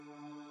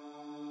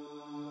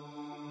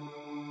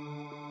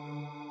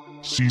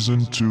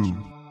Season 2,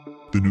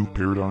 The New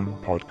Paradigm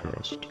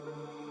Podcast.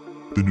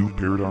 The New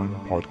Paradigm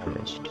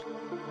Podcast.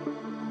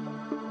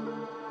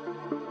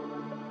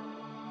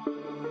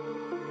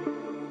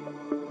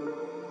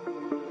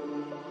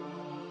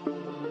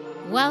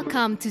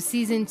 Welcome to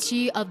Season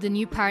 2 of the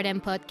New Paradigm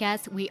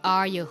Podcast. We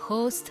are your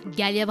hosts,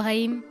 Galia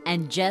Brahim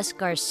and Jess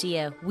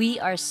Garcia. We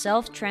are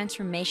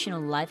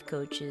self-transformational life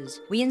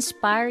coaches. We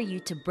inspire you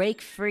to break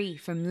free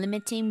from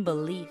limiting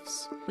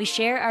beliefs. We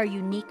share our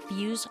unique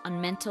views on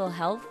mental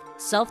health,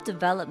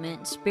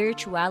 self-development,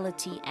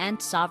 spirituality,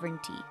 and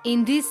sovereignty.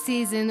 In this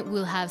season,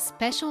 we'll have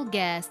special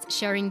guests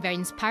sharing their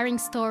inspiring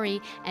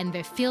story and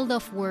their field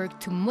of work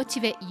to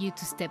motivate you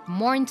to step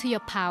more into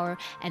your power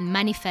and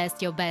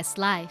manifest your best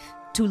life.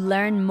 To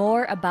learn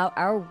more about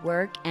our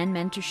work and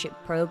mentorship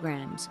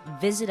programs,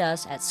 visit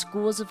us at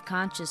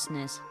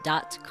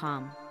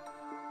schoolsofconsciousness.com.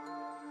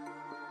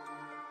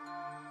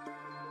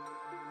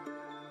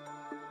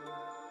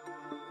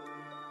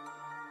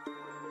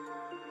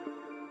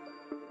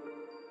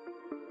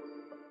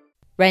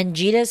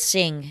 Ranjeeta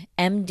Singh,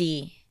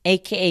 MD,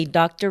 aka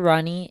Dr.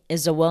 Ronnie,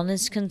 is a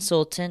wellness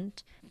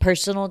consultant,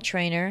 personal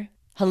trainer,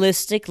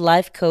 holistic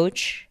life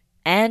coach,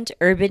 and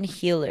urban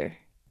healer.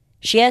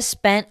 She has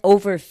spent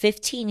over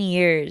 15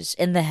 years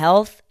in the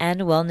health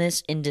and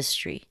wellness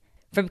industry,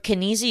 from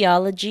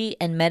kinesiology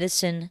and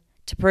medicine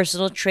to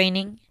personal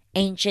training,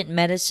 ancient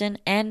medicine,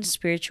 and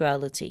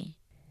spirituality.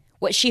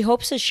 What she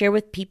hopes to share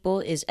with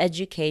people is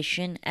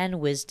education and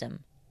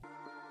wisdom.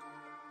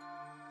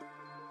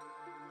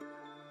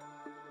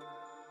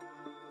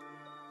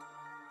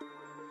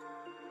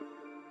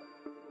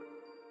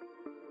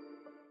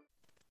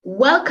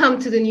 Welcome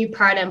to the New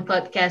Paradigm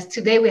Podcast.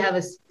 Today we have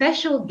a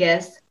special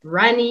guest,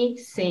 Rani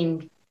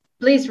Singh.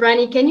 Please,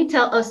 Rani, can you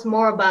tell us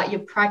more about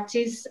your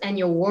practice and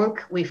your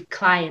work with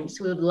clients?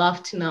 We would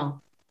love to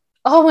know.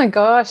 Oh my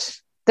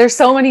gosh, there's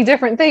so many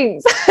different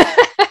things.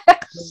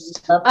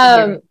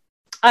 I'm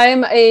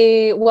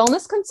a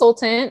wellness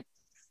consultant,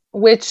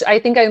 which I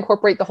think I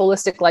incorporate the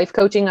holistic life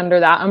coaching under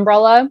that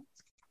umbrella.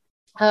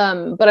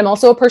 But I'm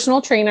also a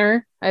personal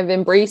trainer. I've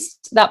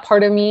embraced that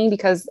part of me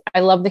because I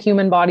love the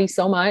human body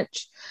so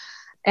much.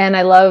 And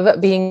I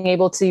love being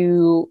able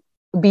to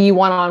be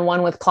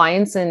one-on-one with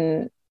clients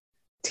and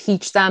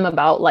teach them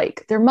about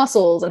like their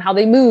muscles and how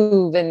they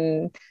move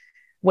and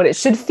what it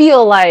should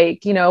feel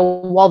like, you know,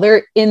 while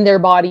they're in their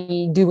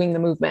body doing the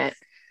movement.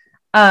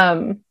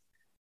 And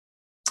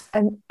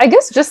I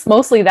guess just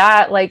mostly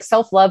that, like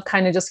self-love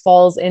kind of just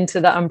falls into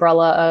the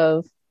umbrella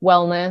of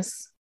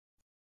wellness.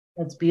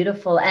 That's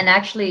beautiful. And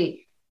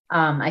actually,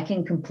 I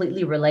can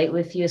completely relate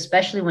with you,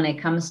 especially when it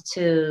comes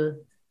to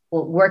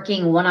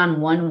working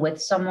one-on-one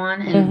with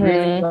someone and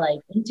really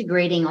like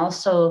integrating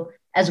also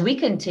as we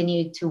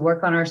continue to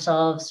work on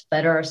ourselves,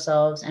 better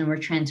ourselves, and we're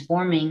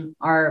transforming.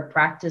 Our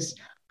practice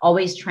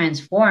always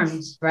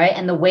transforms, right?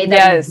 And the way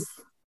that we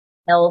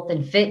health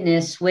and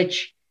fitness,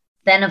 which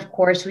then of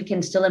course we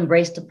can still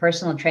embrace the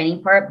personal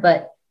training part,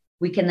 but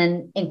we can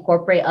then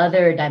incorporate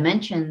other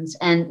dimensions.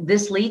 And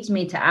this leads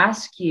me to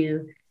ask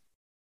you,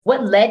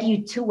 what led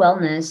you to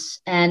wellness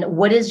and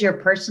what is your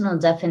personal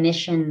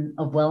definition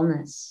of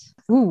wellness?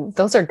 Ooh,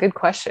 those are good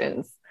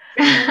questions.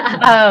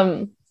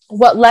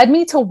 What led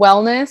me to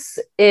wellness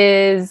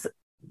is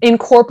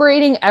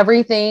incorporating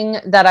everything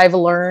that I've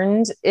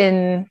learned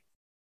in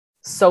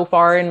so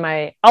far in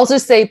my, I'll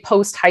just say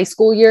post high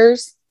school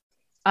years.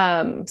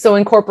 So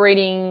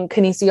incorporating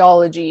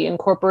kinesiology,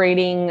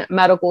 incorporating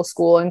medical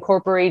school,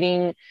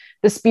 incorporating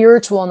the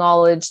spiritual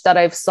knowledge that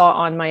I've sought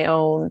on my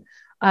own,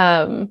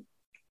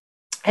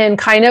 and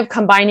kind of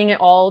combining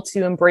it all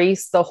to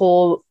embrace the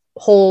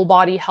whole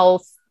body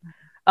health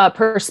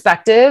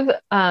perspective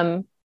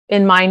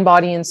in mind,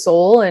 body, and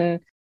soul. And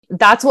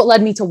that's what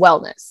led me to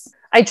wellness.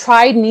 I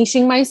tried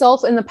niching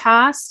myself in the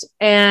past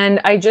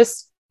and it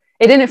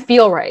didn't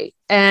feel right.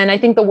 And I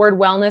think the word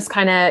wellness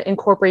kind of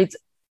incorporates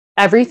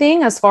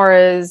everything as far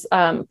as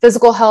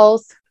physical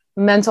health,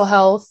 mental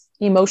health,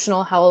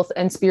 emotional health,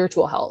 and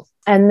spiritual health.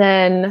 And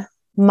then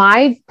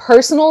my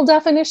personal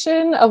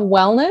definition of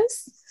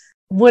wellness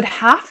would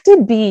have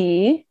to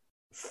be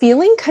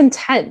feeling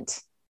content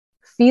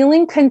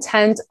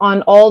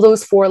on all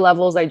those 4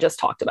 levels I just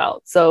talked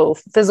about. So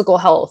physical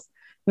health,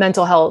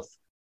 mental health,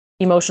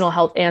 emotional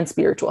health, and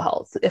spiritual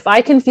health. If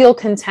I can feel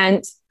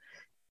content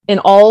in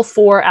all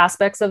 4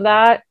 aspects of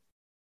that,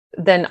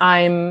 then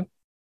I'm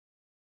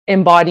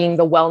embodying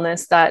the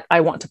wellness that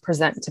I want to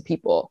present to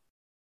people.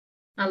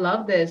 I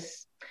love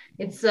this.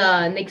 It's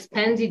an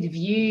expanded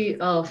view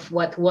of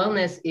what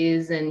wellness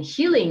is and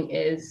healing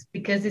is,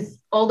 because it's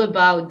all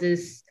about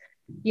this,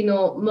 you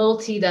know,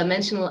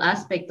 multi-dimensional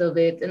aspect of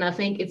it. And I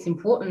think it's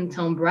important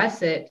to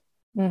embrace it.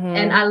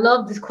 And I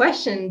love this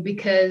question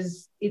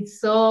because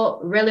it's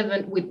so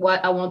relevant with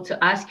what I want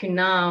to ask you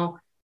now.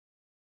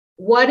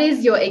 What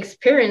is your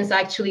experience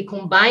actually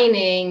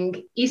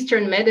combining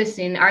Eastern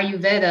medicine,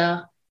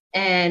 Ayurveda,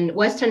 and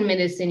Western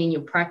medicine in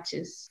your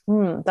practice?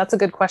 That's a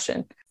good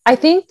question. I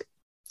think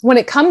when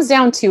it comes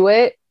down to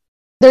it,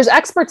 there's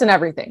experts in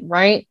everything,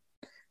 right?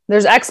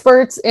 There's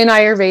experts in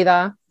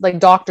Ayurveda, like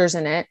doctors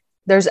in it.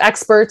 There's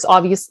experts,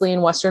 obviously,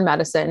 in Western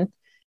medicine.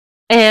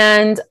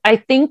 And I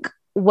think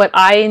what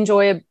I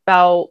enjoy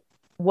about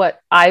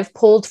what I've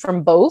pulled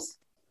from both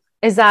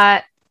is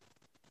that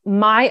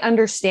my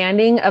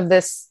understanding of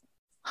this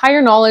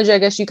higher knowledge, I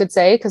guess you could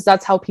say, because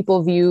that's how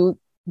people view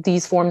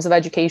these forms of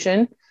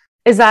education,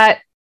 is that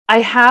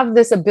I have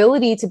this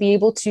ability to be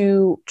able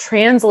to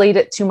translate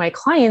it to my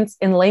clients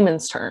in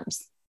layman's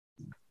terms,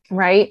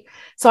 right?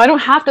 So I don't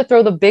have to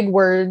throw the big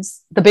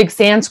words, the big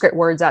Sanskrit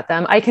words at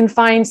them. I can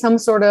find some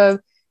sort of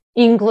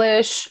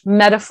English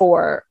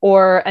metaphor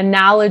or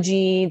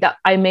analogy that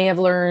I may have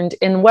learned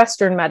in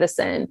Western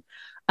medicine.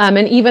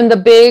 And even the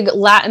big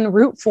Latin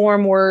root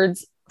form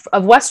words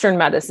of Western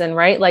medicine,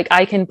 right? Like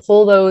I can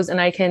pull those and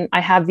I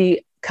have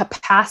the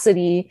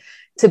capacity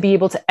to be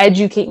able to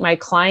educate my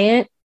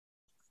client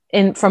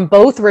from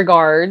both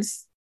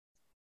regards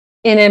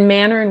in a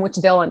manner in which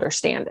they'll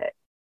understand it.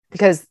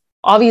 Because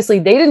obviously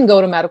they didn't go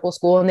to medical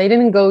school and they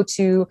didn't go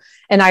to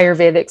an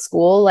Ayurvedic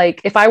school.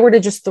 Like if I were to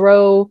just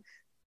throw,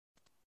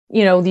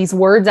 these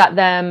words at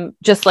them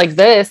just like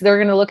this, they're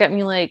going to look at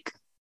me like,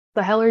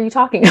 the hell are you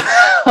talking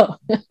about?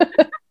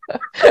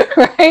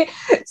 Right.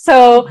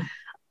 So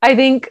I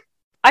think,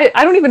 I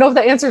don't even know if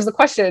that answers the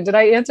question. Did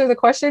I answer the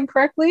question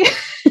correctly?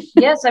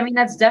 Yes. I mean,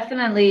 that's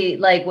definitely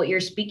like what you're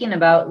speaking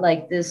about,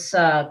 like this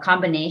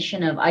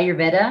combination of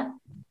Ayurveda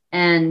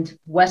and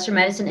Western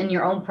medicine in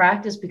your own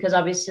practice, because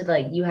obviously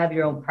like you have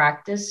your own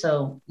practice.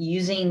 So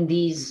using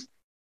these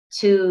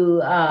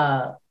two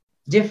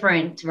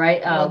different,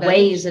 right,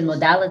 ways and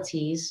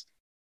modalities,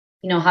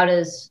 how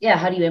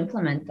do you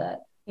implement that?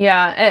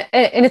 Yeah.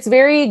 And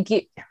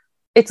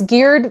it's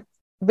geared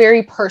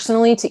very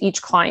personally to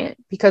each client,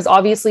 because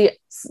obviously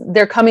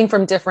they're coming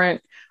from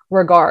different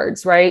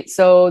regards, right?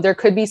 So there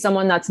could be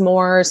someone that's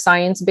more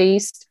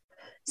science-based.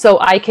 So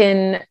I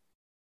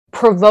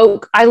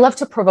love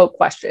to provoke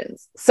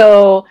questions.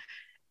 So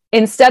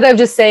instead of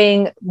just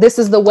saying, this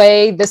is the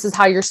way, this is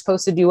how you're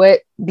supposed to do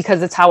it,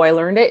 because it's how I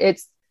learned it.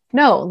 It's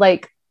no,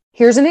 like,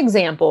 here's an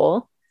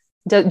example.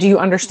 Do you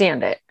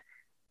understand it?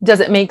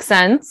 Does it make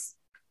sense?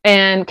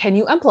 And can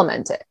you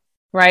implement it?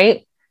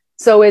 Right?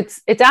 So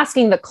it's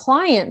asking the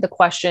client the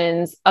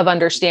questions of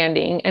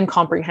understanding and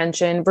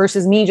comprehension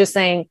versus me just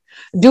saying,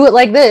 do it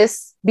like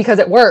this because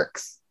it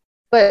works,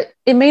 but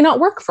it may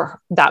not work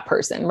for that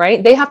person,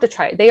 right? They have to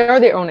try it. They are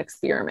their own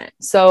experiment.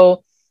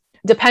 So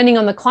depending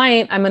on the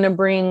client, I'm going to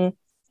bring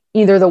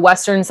either the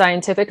Western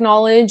scientific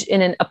knowledge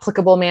in an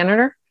applicable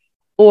manner,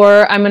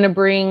 or I'm going to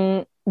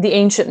bring the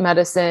ancient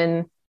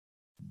medicine,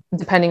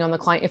 depending on the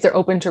client, if they're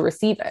open to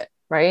receive it,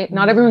 right? Mm-hmm.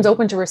 Not everyone's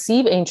open to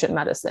receive ancient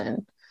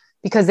medicine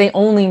because they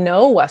only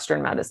know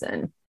Western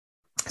medicine.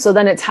 So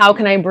then it's, how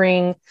can I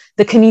bring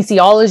the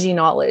kinesiology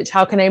knowledge?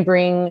 How can I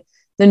bring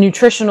the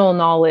nutritional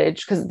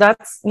knowledge? Because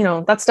that's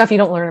stuff you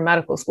don't learn in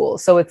medical school.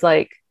 So it's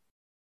like,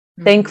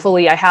 mm-hmm.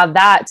 Thankfully I have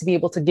that to be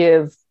able to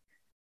give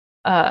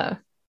and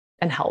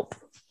help,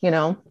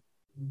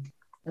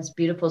 That's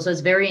beautiful. So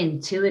it's very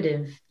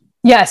intuitive.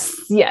 Yes.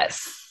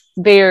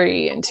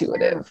 Very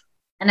intuitive.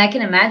 And I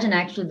can imagine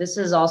actually this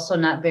is also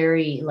not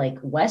very like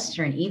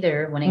Western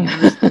either when it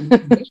comes to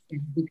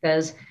nutrition,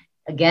 because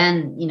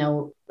again,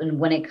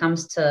 when it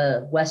comes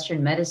to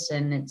Western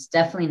medicine, it's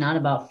definitely not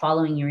about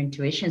following your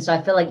intuition. So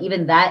I feel like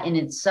even that in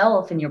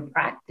itself in your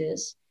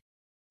practice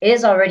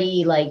is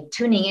already like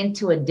tuning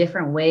into a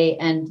different way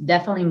and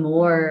definitely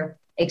more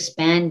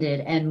expanded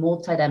and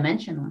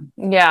multidimensional.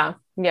 Yeah.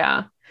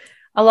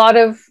 A lot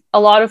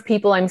of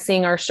people I'm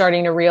seeing are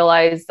starting to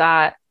realize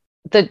that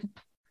the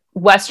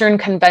Western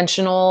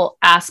conventional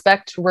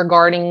aspect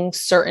regarding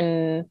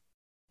certain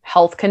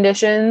health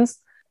conditions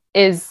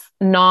is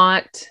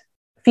not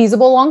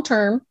feasible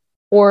long-term,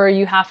 or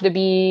you have to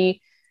be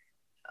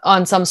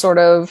on some sort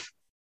of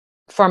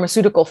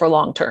pharmaceutical for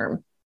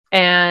long-term.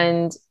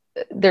 And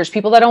there's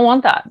people that don't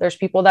want that. There's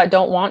people that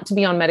don't want to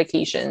be on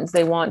medications.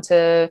 They want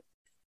to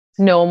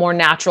know a more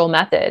natural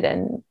method.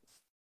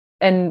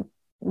 And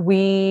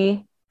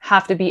we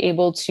have to be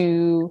able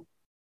to,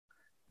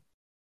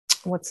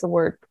 what's the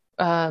word?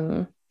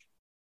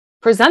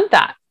 Present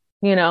that,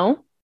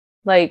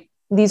 like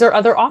these are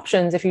other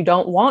options if you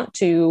don't want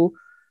to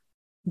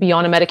be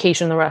on a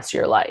medication the rest of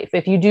your life.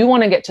 If you do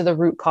want to get to the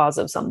root cause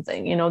of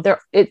something,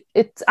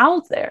 it's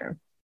out there.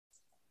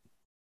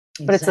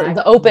 Exactly. But it's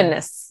the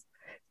openness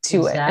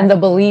to it and the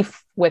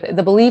belief with it.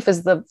 The belief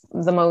is the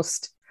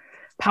most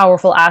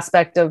powerful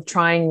aspect of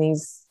trying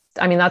these.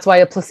 I mean, that's why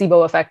a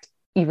placebo effect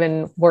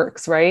even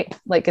works, right?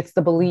 Like it's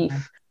the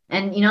belief.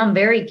 And, I'm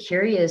very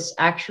curious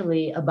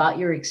actually about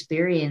your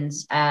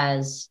experience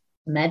as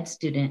a med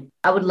student.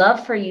 I would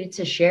love for you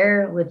to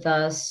share with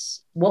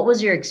us, what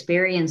was your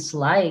experience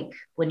like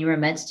when you were a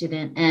med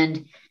student?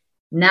 And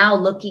now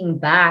looking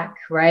back,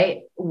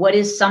 right, what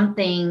is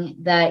something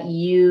that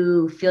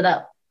you feel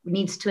that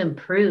needs to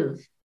improve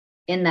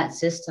in that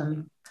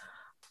system?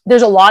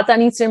 There's a lot that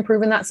needs to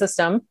improve in that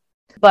system,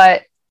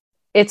 but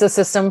it's a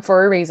system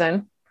for a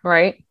reason,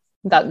 right?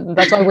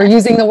 That's why we're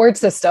using the word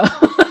system.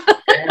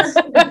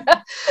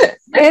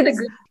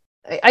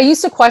 I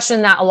used to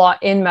question that a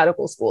lot in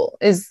medical school.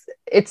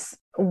 It's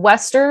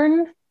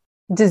Western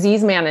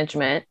disease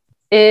management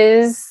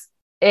is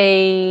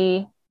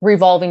a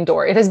revolving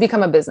door. It has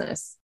become a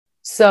business.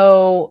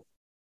 So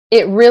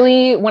it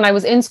really, when I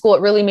was in school,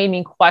 it really made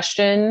me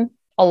question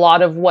a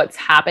lot of what's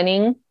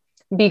happening,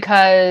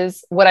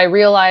 because what I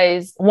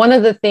realized, one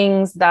of the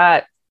things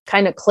that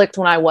kind of clicked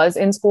when I was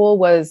in school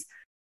was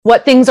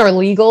what things are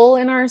legal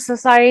in our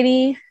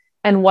society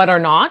and what are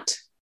not.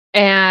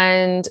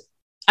 And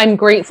I'm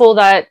grateful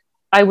that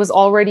I was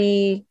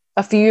already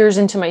a few years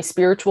into my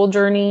spiritual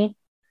journey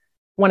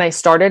when I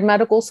started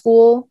medical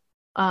school,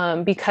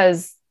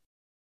 because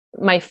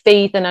my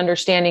faith and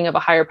understanding of a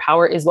higher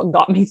power is what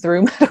got me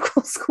through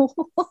medical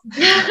school.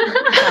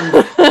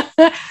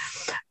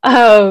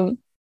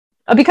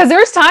 Because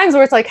there's times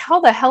where it's like, how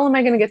the hell am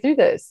I going to get through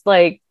this?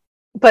 Like,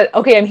 but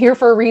okay, I'm here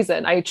for a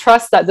reason. I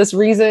trust that this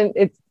reason,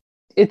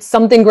 it's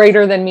something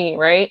greater than me.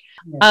 Right.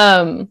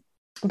 Yeah.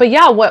 But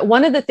yeah,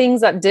 one of the things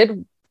that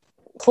did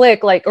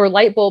click, like, or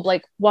light bulb,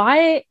 like,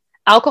 why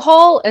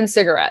alcohol and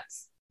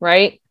cigarettes,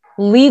 right?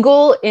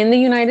 Legal in the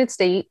United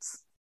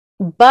States,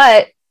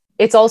 but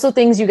it's also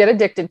things you get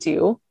addicted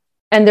to.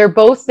 And they're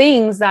both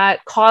things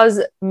that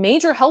cause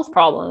major health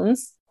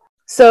problems.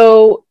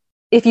 So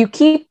if you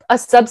keep a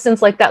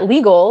substance like that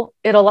legal,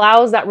 it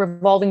allows that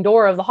revolving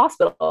door of the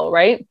hospital,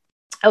 right?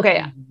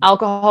 Okay,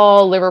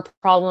 alcohol, liver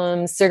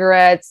problems,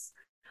 cigarettes,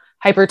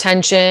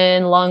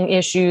 hypertension, lung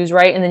issues,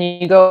 right? And then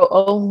you go,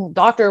 oh,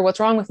 doctor, what's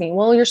wrong with me?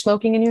 Well, you're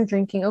smoking and you're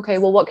drinking. Okay,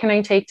 well, what can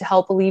I take to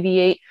help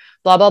alleviate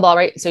blah, blah, blah,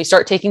 right? So you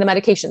start taking the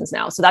medications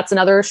now. So that's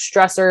another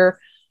stressor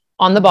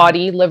on the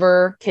body,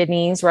 liver,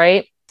 kidneys,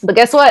 right? But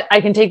guess what?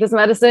 I can take this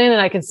medicine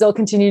and I can still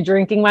continue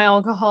drinking my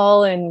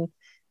alcohol and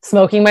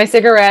smoking my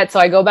cigarette. So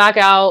I go back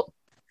out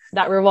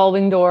that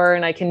revolving door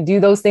and I can do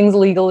those things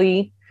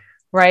legally,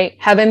 right?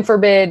 Heaven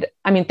forbid.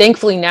 I mean,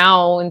 thankfully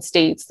now in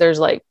states, there's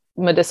like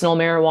medicinal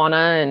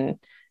marijuana, and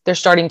they're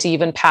starting to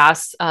even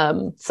pass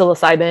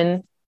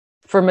psilocybin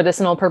for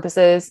medicinal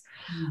purposes.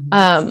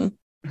 Why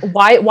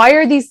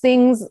are these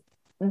things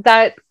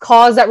that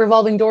cause that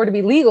revolving door to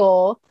be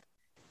legal,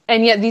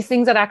 and yet these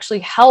things that actually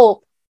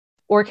help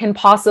or can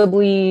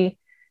possibly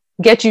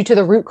get you to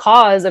the root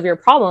cause of your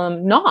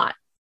problem not,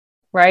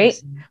 right?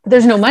 But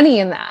there's no money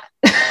in that.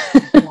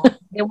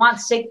 They want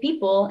sick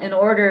people in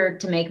order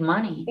to make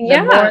money.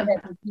 Yeah. The more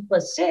that people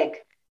are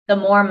sick, the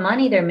more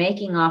money they're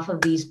making off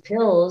of these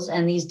pills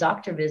and these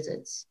doctor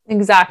visits.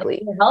 Exactly.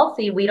 If we're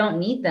healthy, we don't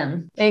need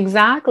them.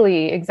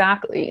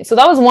 Exactly. So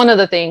that was one of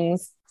the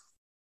things,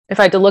 if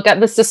I had to look at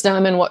the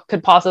system and what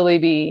could possibly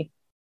be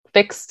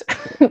fixed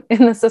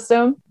in the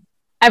system.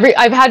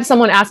 I've had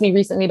someone ask me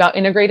recently about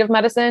integrative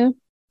medicine,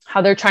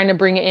 how they're trying to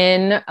bring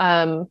in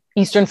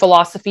Eastern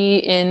philosophy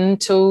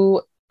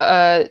into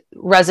U.S.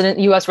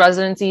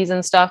 residencies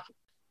and stuff.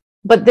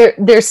 But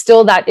there's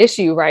still that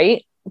issue,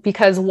 right?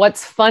 Because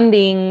what's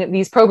funding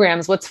these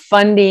programs? What's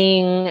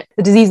funding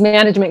the disease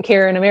management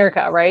care in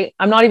America, right?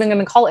 I'm not even going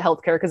to call it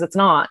healthcare because it's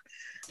not.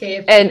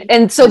 KFC.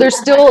 And so there's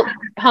still,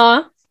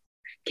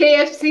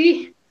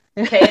 KFC.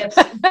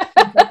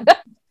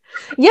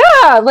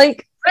 Yeah,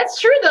 like that's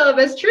true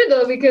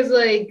though, because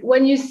like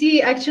when you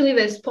see actually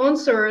the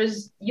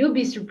sponsors, you'll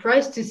be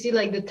surprised to see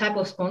like the type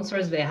of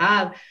sponsors they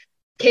have.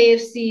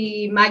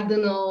 KFC,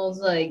 McDonald's,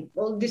 like,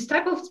 well, this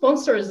type of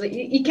sponsors,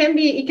 it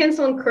can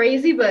sound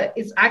crazy, but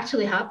it's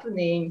actually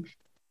happening.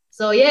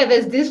 So yeah,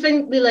 there's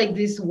definitely like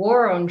this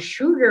war on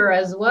sugar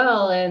as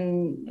well.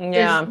 And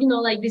there's,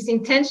 like this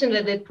intention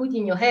that they put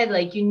in your head,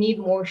 like you need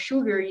more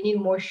sugar.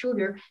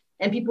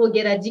 And people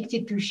get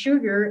addicted to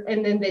sugar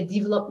and then they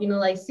develop,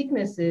 like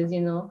sicknesses,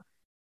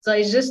 So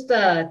it's just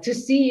to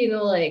see,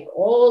 like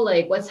all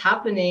like what's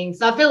happening.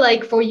 So I feel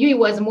like for you, it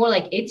was more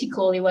like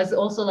ethical. It was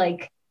also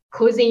like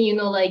causing,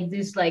 like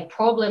this like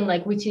problem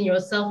like within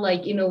yourself,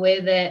 like in a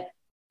way that,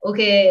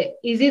 okay,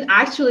 is it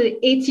actually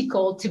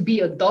ethical to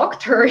be a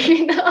doctor?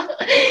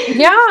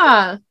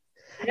 Yeah.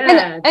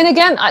 And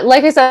again,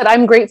 like I said,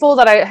 I'm grateful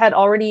that I had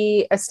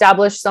already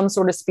established some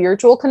sort of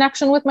spiritual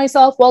connection with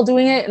myself while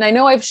doing it. And I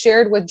know I've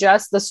shared with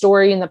Jess the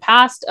story in the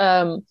past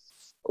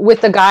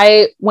with the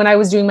guy when I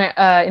was doing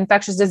my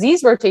infectious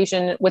disease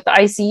rotation with the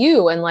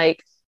ICU, and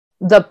like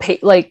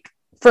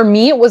for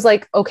me, it was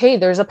like, okay,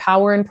 there's a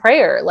power in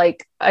prayer.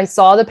 Like I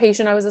saw the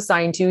patient I was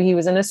assigned to, he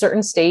was in a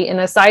certain state. And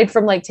aside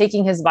from like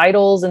taking his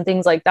vitals and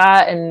things like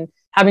that and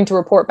having to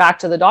report back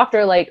to the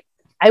doctor, like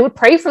I would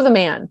pray for the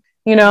man,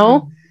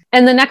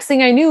 And the next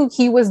thing I knew,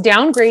 he was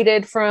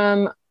downgraded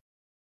from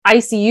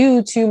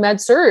ICU to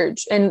med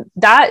surge. And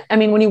that, I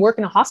mean, when you work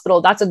in a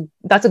hospital, that's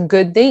a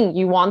good thing.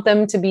 You want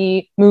them to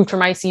be moved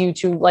from ICU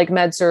to like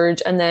med surge,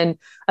 and then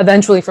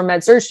eventually from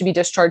med surge to be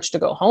discharged to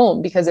go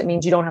home, because it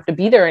means you don't have to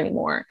be there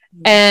anymore.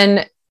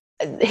 And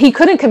he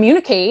couldn't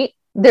communicate.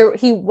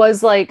 He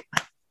was like,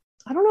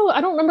 I don't know.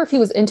 I don't remember if he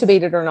was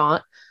intubated or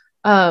not.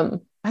 I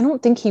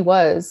don't think he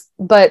was,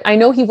 but I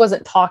know he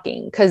wasn't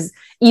talking, because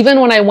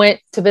even when I went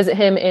to visit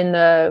him in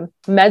the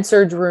med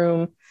surge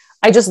room,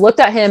 I just looked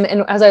at him,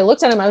 and as I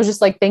looked at him, I was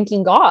just like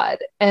thanking God,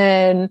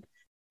 and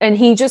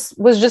he just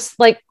was just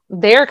like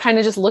there, kind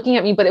of just looking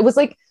at me. But it was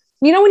like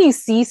you know, when you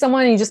see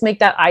someone and you just make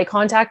that eye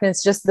contact and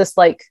it's just this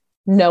like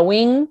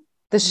knowing,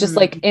 this just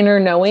like inner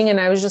knowing. And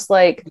I was just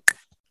like,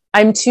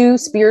 I'm too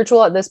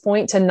spiritual at this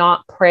point to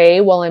not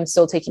pray while I'm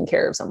still taking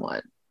care of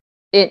someone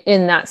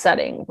in that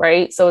setting.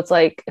 Right. So it's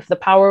like, if the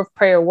power of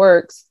prayer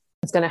works,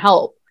 it's going to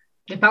help.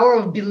 The power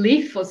of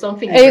belief or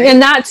something.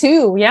 And that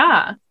too.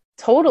 Yeah,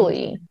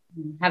 totally.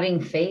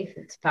 Having faith,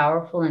 it's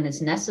powerful and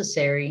it's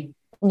necessary.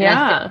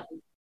 Yeah.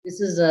 This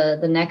is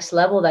the next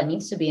level that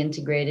needs to be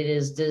integrated,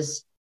 is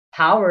this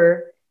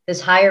power,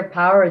 this higher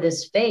power,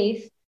 this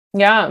faith.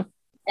 Yeah.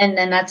 And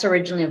then that's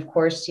originally, of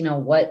course, you know,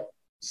 what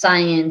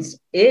science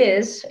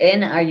is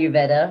in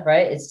Ayurveda,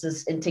 right? It's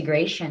this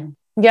integration.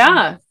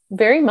 Yeah,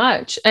 very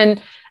much.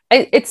 And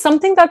it's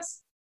something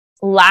that's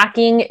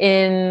lacking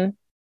in,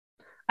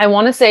 I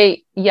want to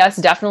say, yes,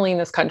 definitely in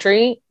this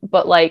country,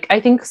 but like, I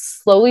think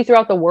slowly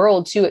throughout the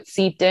world too, it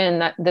seeped in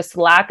that this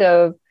lack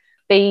of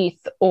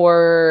faith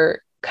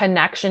or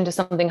connection to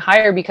something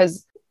higher.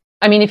 Because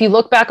I mean, if you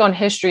look back on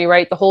history,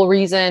 right, the whole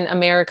reason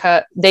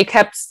America, they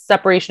kept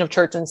separation of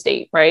church and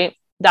state, right?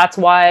 That's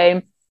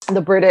why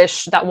the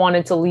British that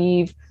wanted to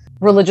leave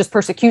religious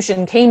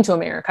persecution came to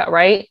America,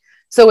 right?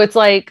 So it's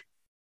like,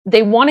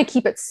 they want to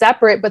keep it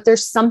separate, but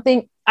there's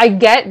something, I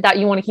get that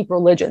you want to keep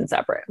religion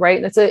separate,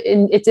 right?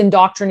 It's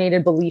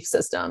indoctrinated belief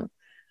system.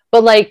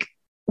 But like,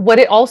 what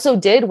it also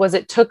did was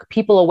it took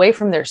people away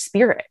from their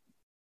spirit,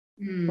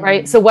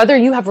 right? So whether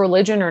you have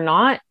religion or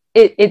not,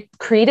 it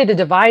created a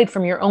divide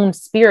from your own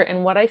spirit.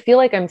 And what I feel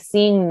like I'm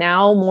seeing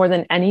now more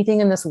than anything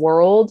in this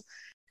world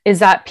is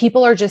that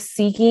people are just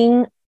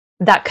seeking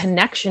that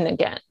connection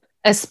again,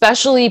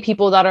 especially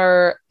people that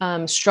are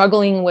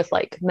struggling with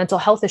like mental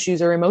health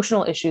issues or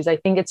emotional issues. I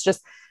think it's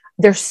just,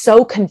 they're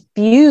so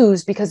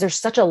confused because there's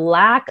such a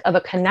lack of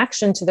a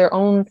connection to their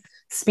own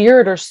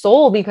spirit or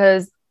soul,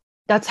 because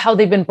that's how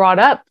they've been brought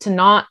up,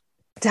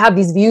 to have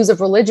these views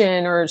of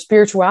religion or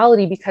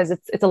spirituality, because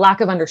it's a lack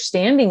of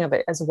understanding of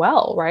it as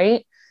well.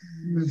 Right.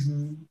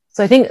 Mm-hmm.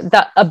 So I think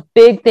that a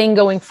big thing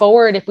going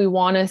forward, if we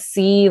want to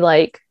see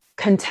like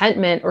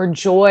contentment or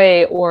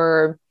joy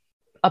or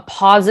a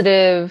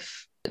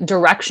positive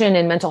direction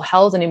in mental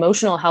health and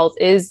emotional health,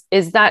 is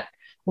that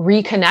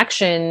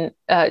reconnection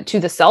to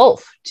the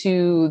self,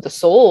 to the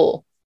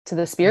soul, to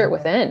the spirit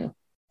within.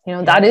 You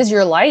know, that is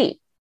your light.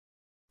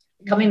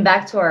 Coming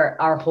back to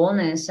our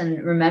wholeness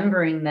and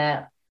remembering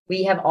that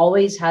we have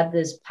always had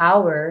this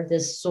power,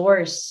 this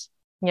source.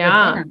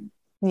 Yeah.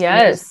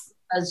 Yes.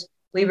 Because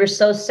we were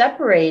so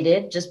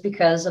separated just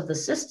because of the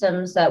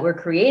systems that were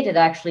created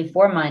actually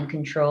for mind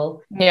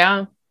control.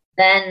 Yeah.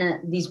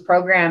 Then these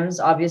programs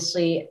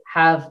obviously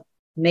have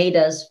made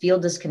us feel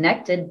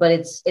disconnected, but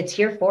it's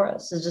here for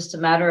us. It's just a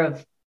matter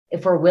of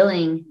if we're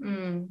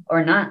willing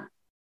or not.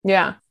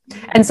 Yeah.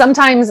 And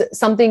sometimes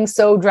something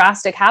so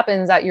drastic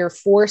happens that you're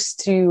forced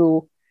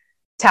to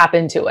tap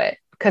into it,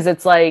 because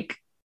it's like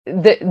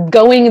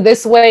going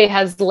this way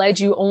has led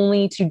you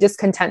only to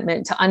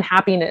discontentment, to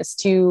unhappiness,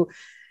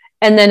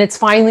 and then it's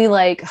finally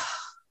like,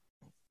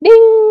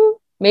 ding,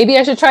 maybe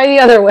I should try the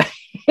other way.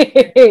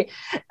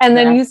 And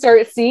then you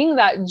start seeing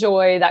that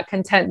joy, that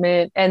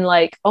contentment, and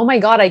like, oh my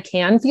God, I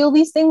can feel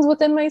these things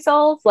within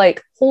myself.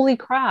 Like, holy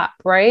crap.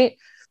 Right.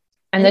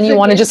 And then you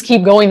want to just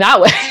keep going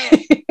that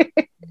way.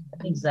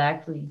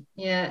 Exactly.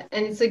 Yeah.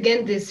 And it's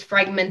again, this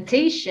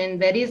fragmentation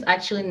that is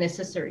actually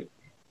necessary,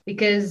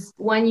 because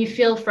when you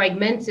feel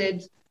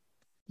fragmented,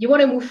 you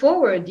want to move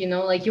forward, you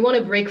know, like you want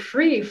to break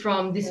free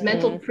from this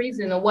mental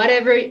prison or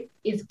whatever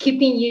is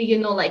keeping you, you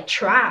know, like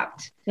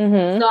trapped. So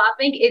I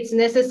think it's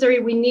necessary.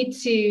 We need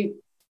to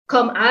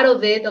come out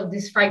of it, of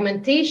this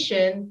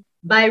fragmentation,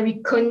 by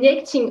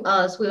reconnecting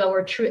us with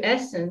our true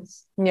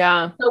essence.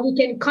 Yeah. So we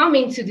can come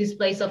into this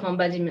place of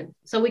embodiment.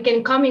 So we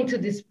can come into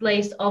this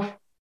place of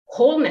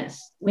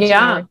wholeness.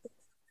 And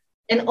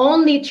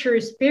only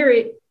through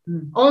spirit,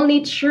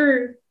 only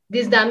through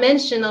this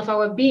dimension of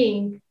our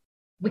being,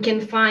 we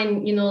can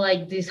find, you know,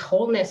 like this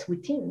wholeness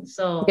within.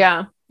 So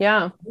yeah,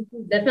 this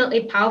is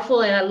definitely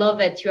powerful. And I love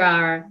that you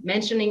are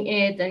mentioning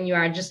it and you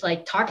are just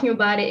like talking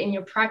about it in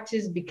your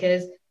practice,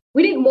 because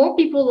we need more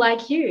people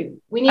like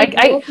you. We need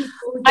more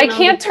people. I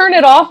can't turn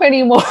it off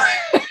anymore.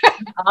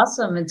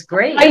 Awesome. It's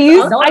great. I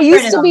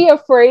used to be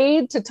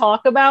afraid to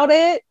talk about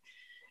it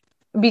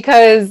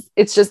because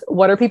it's just,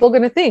 what are people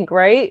going to think?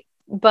 Right.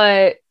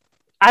 But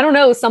I don't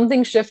know,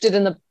 something shifted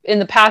in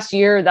the past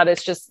year that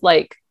it's just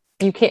like,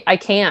 I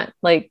can't,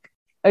 like,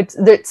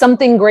 it's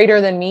something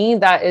greater than me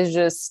that is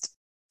just,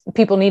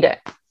 people need it.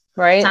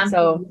 Right.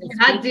 So you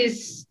had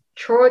this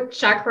throat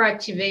chakra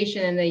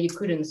activation and then you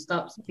couldn't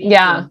stop speaking.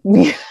 Yeah.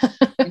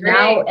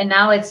 And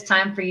now it's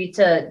time for you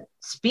to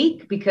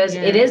speak, because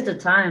it is the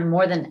time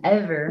more than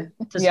ever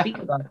to speak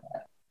about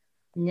that.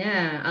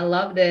 Yeah. I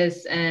love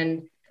this.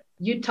 And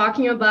you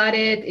talking about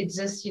it, it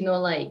just, you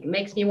know, like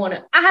makes me want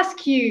to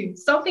ask you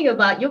something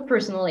about your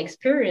personal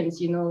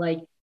experience, you know, like,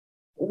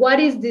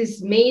 what is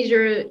this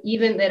major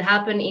event that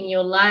happened in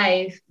your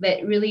life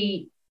that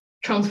really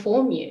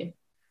transformed you?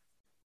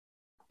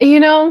 You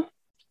know,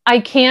 I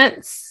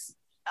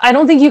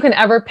don't think you can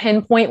ever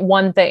pinpoint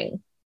one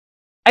thing.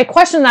 I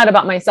question that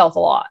about myself a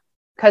lot,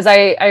 because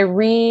I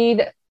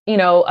read,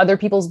 other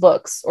people's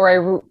books,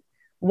 or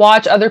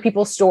watch other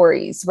people's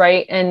stories.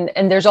 Right.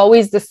 And there's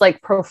always this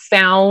like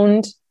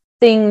profound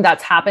thing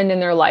that's happened in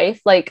their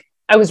life. Like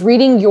I was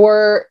reading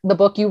the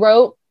book you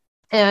wrote,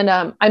 and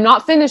I'm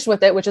not finished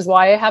with it, which is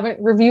why I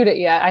haven't reviewed it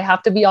yet. I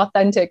have to be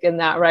authentic in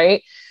that.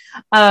 Right.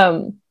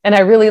 And I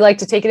really like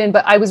to take it in,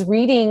 but I was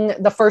reading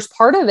the first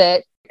part of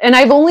it, and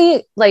I've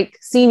only like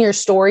seen your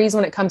stories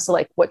when it comes to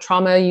like what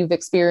trauma you've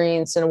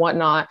experienced and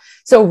whatnot.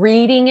 So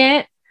reading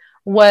it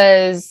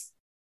was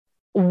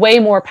way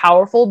more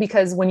powerful,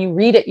 because when you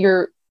read it,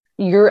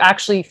 you're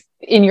actually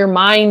in your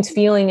mind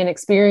feeling and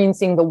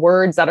experiencing the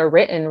words that are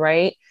written.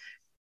 Right.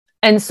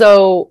 And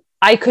so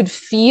I could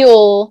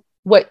feel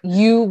what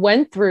you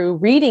went through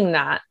reading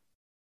that,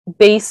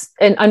 base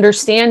and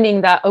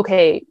understanding that,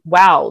 okay,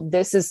 wow,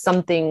 this is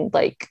something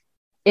like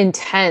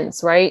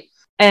intense. Right.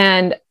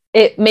 And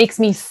it makes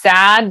me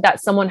sad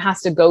that someone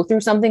has to go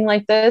through something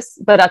like this,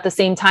 but at the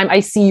same time,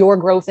 I see your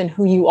growth and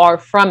who you are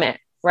from it.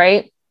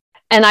 Right.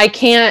 And I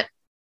can't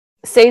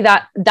say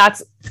that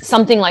that's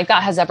something like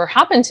that has ever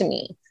happened to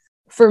me.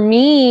 For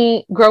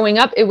me, growing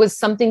up, it was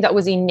something that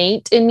was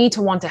innate in me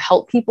to want to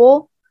help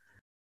people.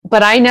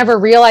 But I never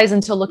realized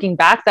until looking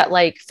back that,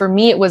 like, for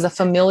me, it was a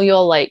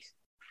familial, like,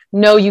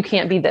 no, you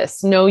can't be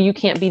this. No, you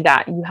can't be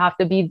that. You have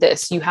to be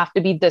this. You have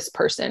to be this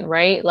person.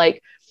 Right.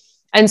 Like,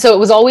 and so it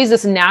was always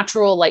this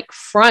natural, like,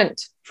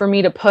 front for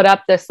me to put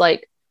up this,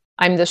 like,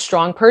 I'm this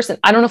strong person.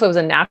 I don't know if it was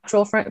a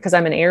natural front because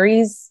I'm an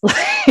Aries.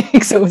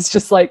 So it was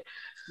just like,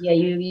 yeah,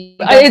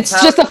 it's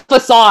just a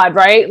facade,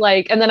 right?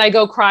 Like, and then I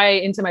go cry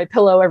into my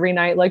pillow every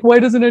night, like, why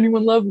doesn't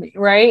anyone love me?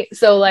 Right.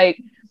 So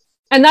like,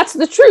 and that's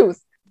the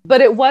truth.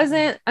 But it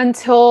wasn't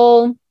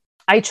until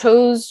I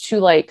chose to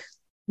like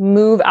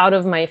move out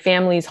of my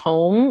family's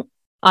home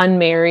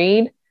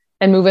unmarried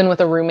and move in with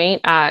a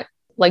roommate at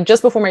like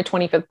just before my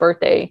 25th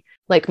birthday.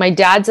 Like my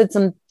dad said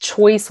some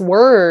choice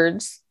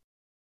words.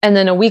 And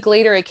then a week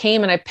later I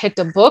came and I picked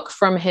a book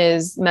from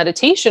his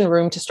meditation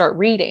room to start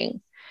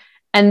reading.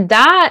 And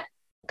that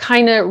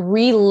kind of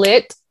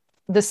relit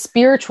the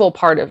spiritual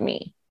part of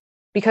me,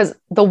 because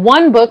the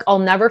one book I'll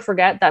never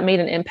forget that made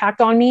an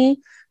impact on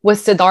me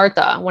was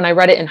Siddhartha. When I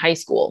read it in high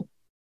school,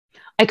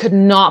 I could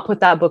not put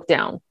that book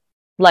down.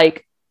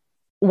 Like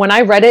when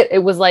I read it, it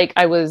was like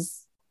I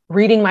was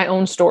reading my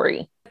own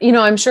story.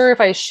 I'm sure if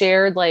I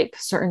shared like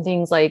certain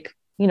things, like,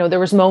 there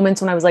was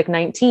moments when I was like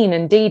 19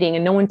 and dating,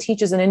 and no one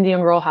teaches an Indian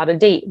girl how to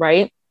date,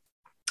 right?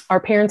 Our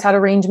parents had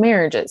arranged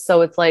marriages.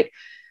 So it's like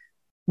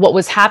what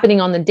was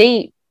happening on the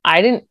date,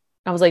 I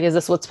was like, is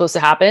this what's supposed to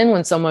happen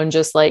when someone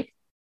just like,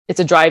 it's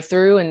a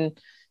drive-through and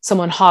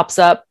someone hops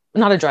up,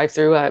 not a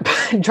drive-through, a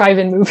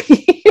drive-in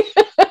movie.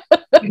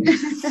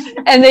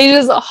 And they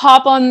just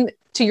hop on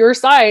to your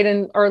side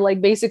and are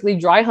like basically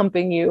dry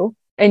humping you,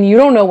 and you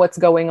don't know what's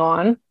going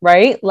on,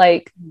 right?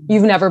 Like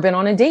you've never been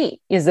on a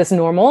date. Is this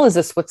normal? Is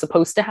this what's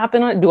supposed to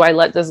happen? Do I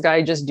let this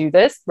guy just do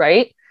this?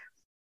 Right?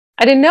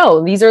 I didn't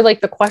know. These are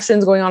like the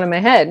questions going on in my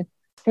head.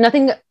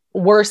 Nothing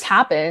worse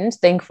happened,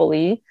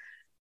 thankfully.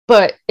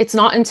 But it's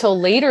not until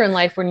later in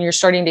life when you're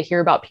starting to hear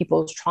about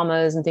people's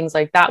traumas and things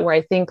like that, where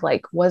I think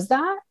like, was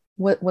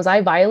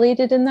I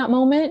violated in that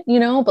moment?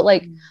 But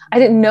like, I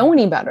didn't know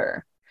any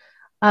better.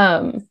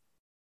 I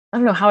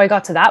don't know how I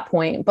got to that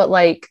point, but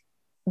like,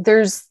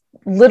 there's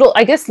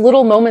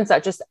little moments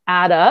that just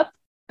add up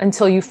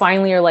until you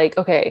finally are like,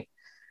 okay,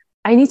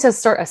 I need to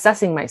start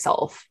assessing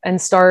myself and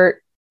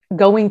start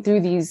going through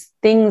these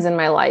things in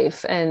my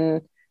life.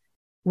 And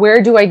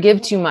where do I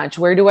give too much?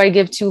 Where do I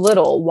give too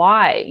little?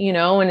 Why?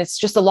 And it's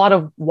just a lot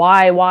of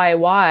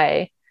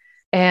why.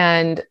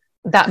 And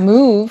that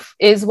move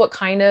is what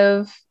kind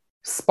of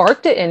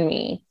sparked it in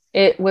me.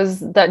 It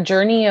was that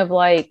journey of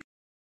like,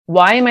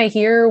 why am I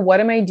here? What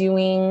am I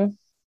doing?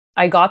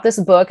 I got this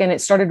book and it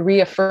started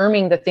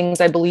reaffirming the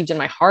things I believed in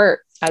my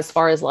heart, as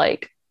far as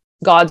like,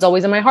 God's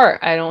always in my heart.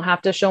 I don't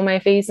have to show my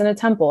face in a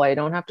temple. I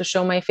don't have to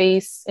show my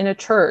face in a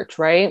church.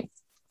 Right.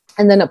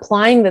 And then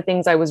applying the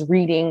things I was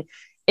reading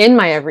in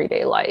my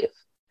everyday life.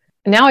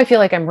 Now I feel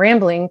like I'm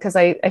rambling because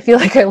I feel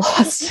like I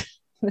lost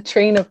the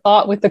train of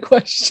thought with the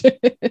question.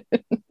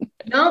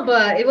 No,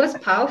 but it was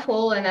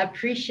powerful, and I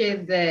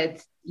appreciate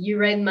that you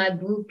read my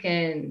book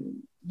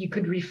and you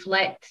could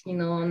reflect,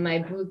 on my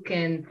book.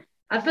 And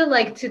I feel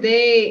like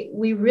today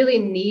we really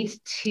need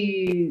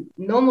to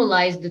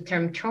normalize the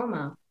term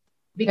trauma,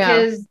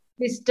 because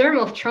this term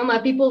of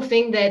trauma, people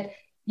think that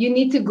you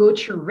need to go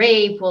through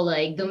rape or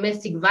like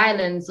domestic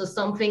violence or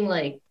something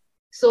like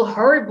so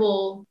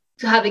horrible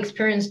to have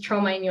experienced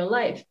trauma in your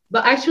life.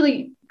 But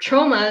actually,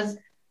 traumas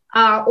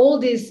are all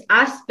these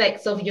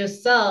aspects of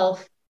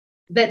yourself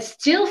that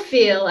still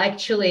feel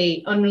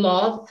actually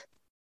unloved.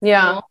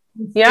 Yeah.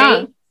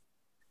 Yeah.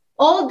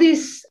 All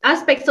these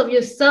aspects of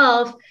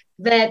yourself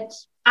that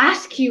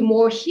ask you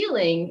more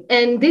healing.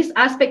 And these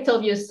aspects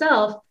of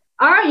yourself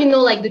are,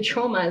 like the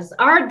traumas,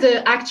 are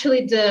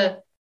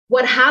the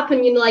what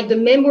happened, like the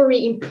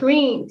memory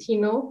imprint,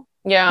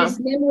 Yeah. This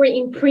memory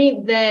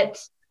imprint that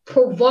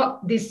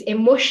provoke this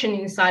emotion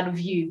inside of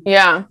you.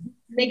 Yeah.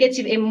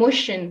 negative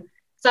emotion.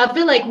 So I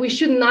feel like we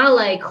should not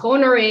like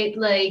honor it,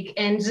 like,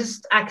 and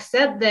just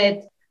accept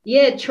that,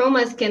 yeah,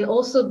 traumas can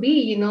also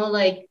be,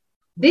 like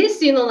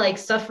this, like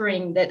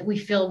suffering that we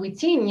feel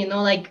within,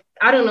 like,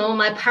 I don't know,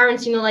 my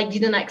parents, like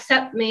didn't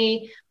accept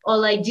me or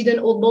like didn't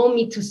allow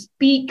me to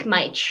speak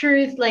my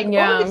truth, like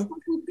all these type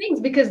of things,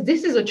 because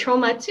this is a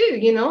trauma too,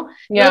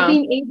 not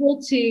being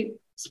able to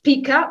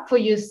speak up for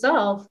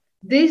yourself.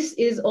 This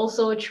is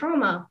also a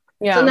trauma.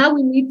 So now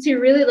we need to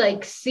really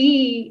like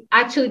see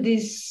actually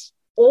this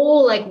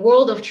whole like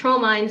world of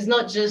trauma. And it's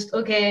not just,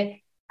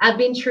 okay, I've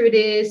been through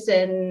this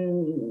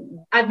and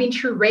I've been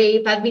through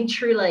rape. I've been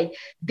through like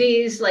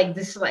this,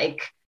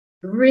 like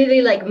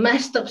really like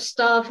messed up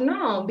stuff.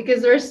 No,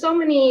 because there's so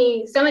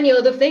many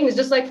other things.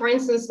 Just like, for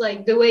instance,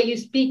 like the way you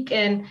speak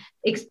and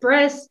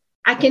express,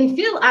 I can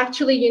feel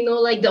actually,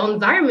 like the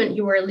environment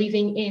you are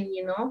living in,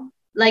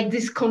 like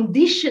this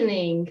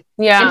conditioning.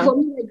 And for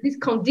me, like this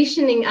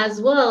conditioning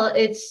as well,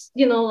 it's,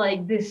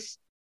 like this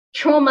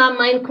trauma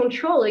mind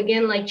control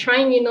again, like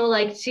trying,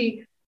 like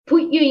to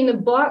put you in a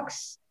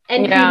box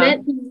and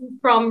prevent you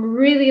from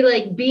really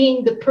like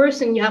being the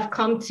person you have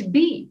come to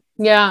be.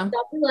 So I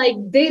feel like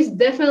this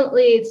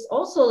definitely, it's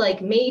also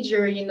like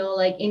major,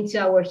 like into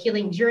our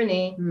healing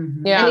journey.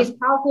 And it's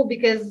powerful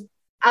because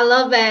I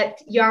love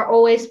that you're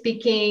always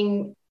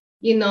speaking,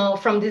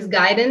 from this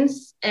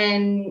guidance,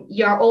 and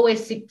you're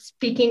always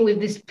speaking with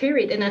this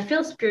spirit. And I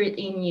feel spirit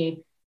in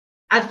you.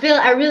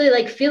 I really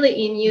like feel it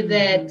in you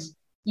that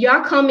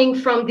you're coming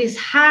from this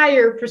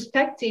higher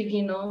perspective,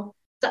 So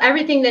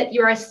everything that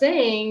you are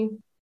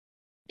saying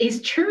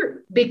is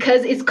true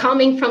because it's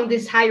coming from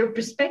this higher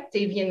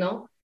perspective, And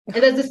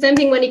that's the same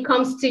thing when it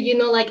comes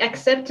to, like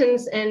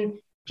acceptance and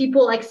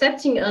people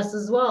accepting us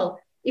as well.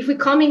 If we're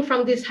coming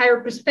from this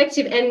higher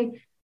perspective and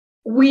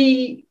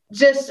we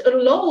just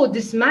allow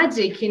this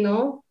magic,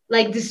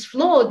 like this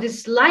flow,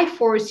 this life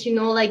force,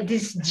 like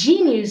this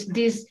genius,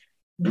 this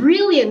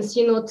brilliance,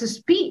 to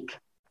speak.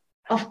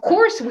 Of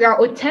course, we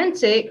are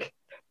authentic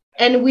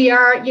and we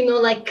are,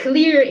 like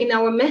clear in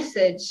our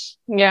message.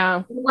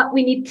 What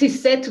we need to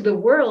say to the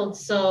world.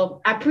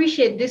 So I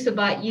appreciate this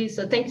about you.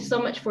 So thank you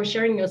so much for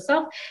sharing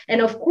yourself.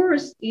 And of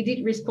course, you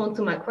did respond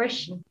to my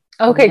question.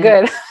 Okay,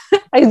 good.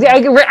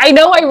 I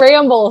know I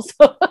ramble.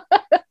 So.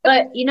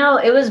 But,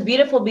 it was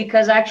beautiful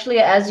because actually,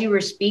 as you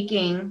were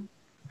speaking,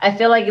 I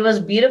feel like it was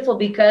beautiful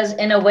because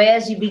in a way,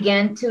 as you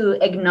began to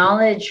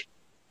acknowledge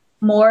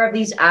more of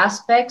these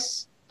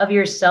aspects of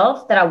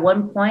yourself that at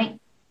one point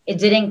it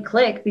didn't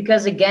click,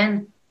 because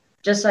again,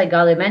 just like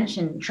Gali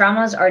mentioned,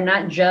 traumas are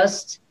not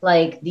just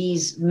like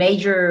these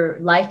major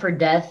life or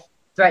death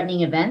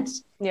threatening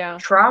events.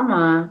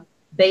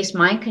 Trauma-based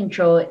mind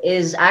control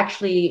is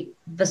actually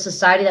the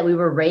society that we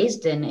were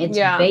raised in. It's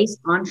based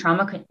on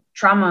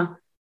trauma,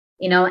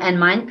 and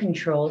mind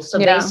control. So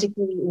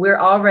basically, we're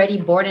already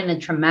born in a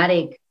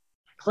traumatic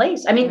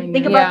place. I mean,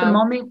 think about the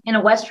moment in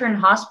a Western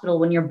hospital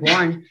when you're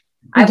born.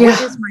 I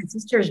witnessed my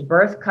sister's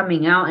birth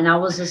coming out, and I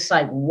was just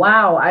like,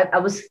 wow.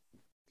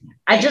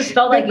 I just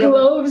felt like it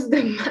was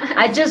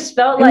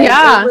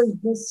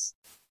just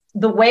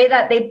the way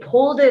that they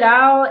pulled it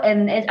out,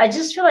 and I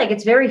just feel like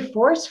it's very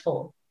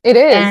forceful. It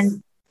is.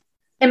 And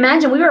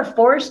imagine we were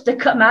forced to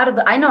come out of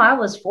I know I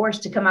was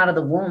forced to come out of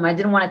the womb. I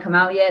didn't want to come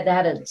out yet. They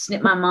had to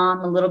snip my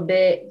mom a little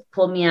bit,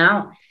 pull me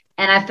out.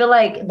 And I feel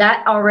like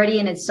that already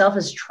in itself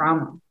is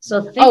trauma.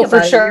 So think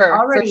about it. You're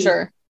already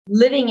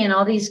living in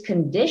all these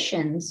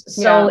conditions.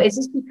 So it's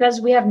just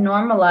because we have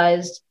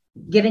normalized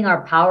giving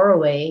our power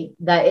away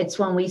that it's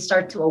when we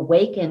start to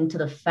awaken to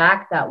the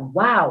fact that,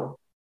 wow,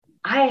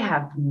 I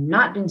have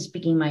not been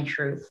speaking my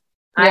truth.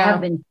 I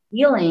have been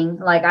feeling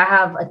like I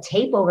have a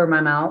tape over my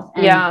mouth.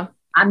 And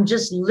I'm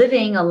just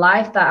living a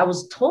life that I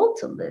was told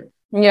to live.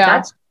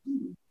 That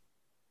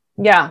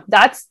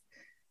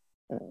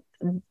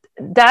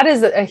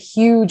is a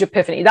huge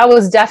epiphany. That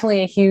was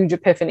definitely a huge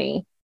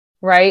epiphany,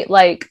 right?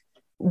 Like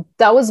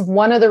that was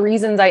one of the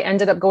reasons I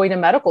ended up going to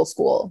medical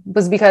school,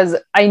 was because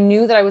I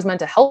knew that I was meant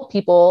to help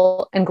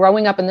people. And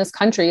growing up in this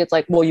country, it's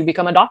like, well, you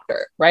become a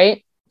doctor,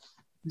 right?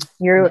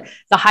 You're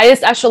the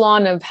highest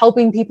echelon of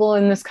helping people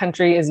in this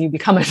country is you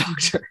become a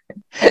doctor.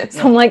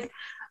 So I'm like,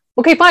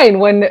 okay, fine.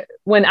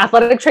 When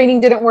athletic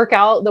training didn't work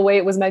out the way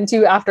it was meant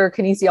to after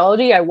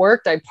kinesiology, I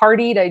worked, I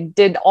partied, I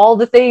did all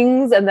the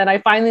things. And then I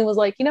finally was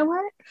like, you know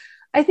what?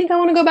 I think I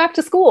want to go back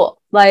to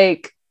school.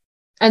 And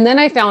then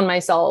I found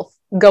myself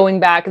going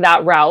back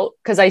that route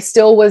because I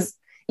still was,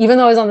 even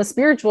though I was on the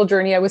spiritual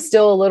journey, I was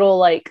still a little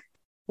like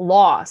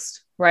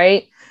lost.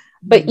 Right.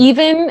 But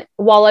even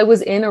while I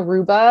was in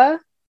Aruba,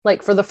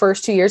 like for the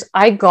first 2 years,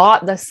 I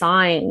got the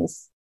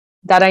signs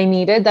that I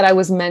needed, that I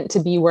was meant to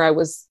be where I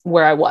was.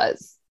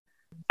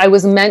 I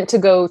was meant to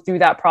go through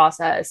that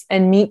process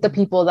and meet the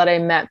people that I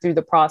met through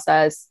the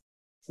process.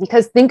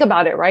 Because think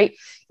about it, right?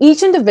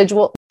 Each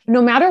individual,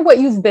 no matter what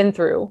you've been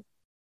through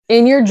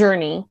in your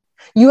journey,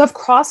 you have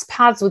crossed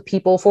paths with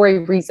people for a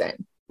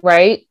reason,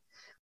 right?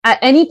 At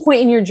any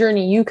point in your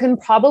journey, you can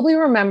probably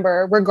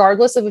remember,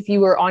 regardless of if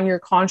you were on your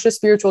conscious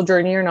spiritual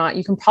journey or not,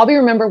 you can probably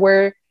remember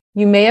where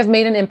you may have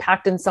made an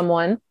impact in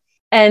someone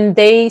And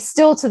they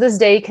still to this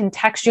day can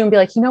text you and be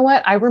like, you know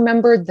what? I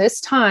remember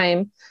this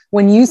time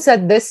when you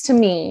said this to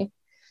me,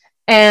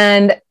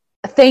 and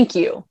thank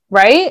you.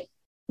 Right?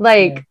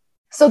 Like, yeah.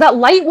 So that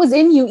light was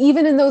in you,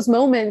 even in those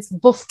moments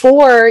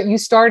before you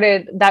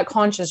started that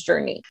conscious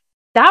journey.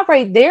 That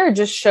right there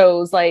just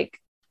shows like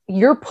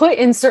you're put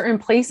in certain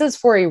places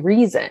for a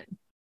reason.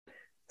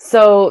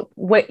 So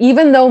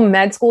even though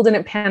med school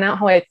didn't pan out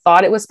how I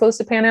thought it was supposed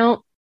to pan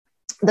out,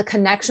 the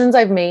connections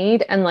I've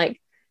made and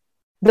like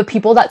the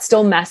people that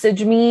still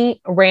message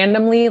me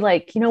randomly,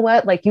 like, you know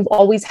what, like you've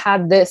always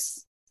had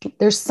this,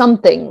 there's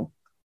something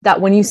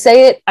that when you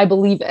say it, I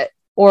believe it.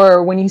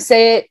 Or when you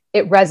say it,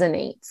 it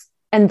resonates.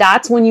 And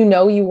that's when you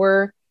know you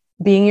were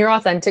being your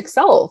authentic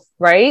self,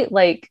 right?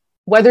 Like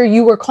whether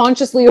you were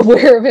consciously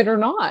aware of it or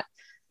not,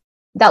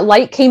 that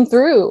light came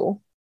through.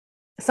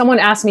 Someone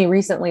asked me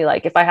recently,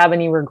 like if I have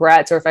any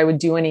regrets or if I would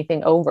do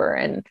anything over,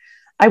 and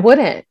I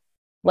wouldn't.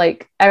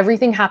 Like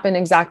everything happened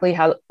exactly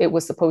how it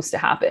was supposed to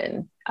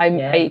happen.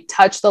 I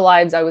touched the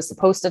lives I was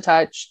supposed to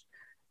touch,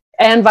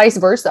 and vice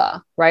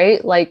versa,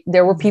 right? Like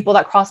there were people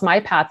that crossed my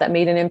path that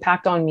made an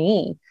impact on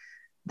me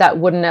that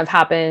wouldn't have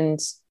happened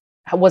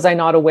was I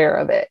not aware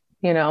of it,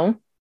 you know?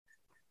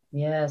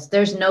 Yes,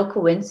 there's no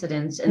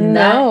coincidence. And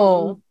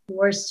that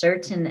for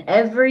certain,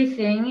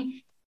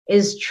 everything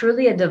is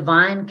truly a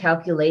divine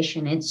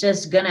calculation. It's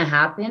just gonna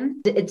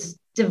happen. It's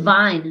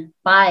divine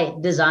by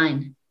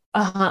design.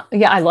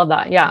 Yeah, I love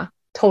that. Yeah,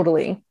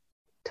 totally.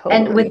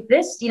 And with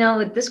this,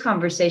 with this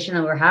conversation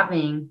that we're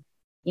having,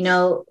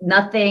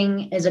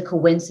 nothing is a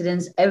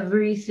coincidence.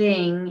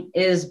 Everything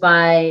is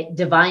by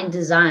divine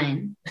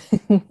design.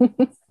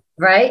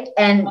 Right.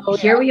 And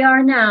here we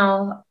are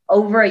now,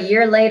 over a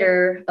year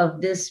later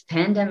of this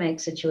pandemic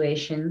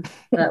situation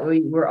that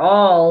we're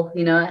all,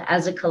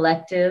 as a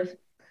collective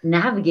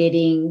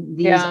navigating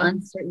these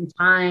uncertain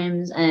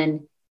times and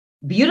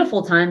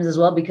beautiful times as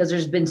well, because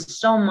there's been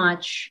so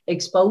much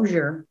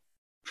exposure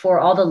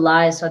for all the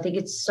lies. So I think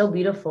it's so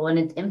beautiful, and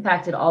it's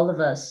impacted all of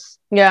us.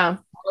 Yeah.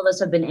 All of us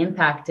have been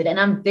impacted. And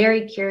I'm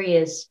very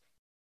curious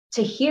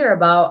to hear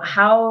about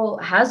how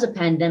has a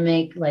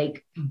pandemic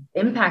like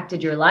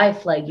impacted your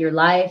life,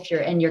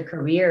 and your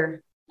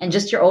career and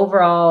just your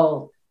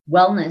overall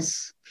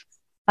wellness.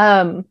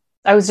 I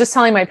was just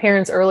telling my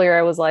parents earlier,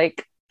 I was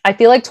like, I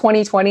feel like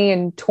 2020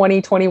 and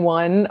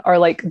 2021 are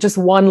like just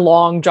one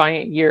long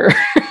giant year.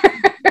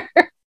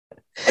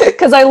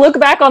 Because I look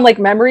back on like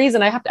memories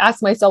and I have to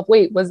ask myself,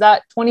 wait, was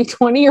that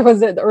 2020 or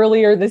was it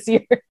earlier this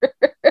year?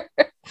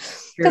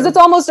 Because it's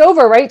almost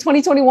over, right?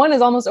 2021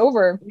 is almost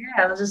over.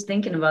 Yeah, I was just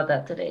thinking about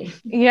that today.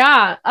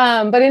 Yeah.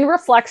 But in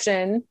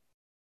reflection,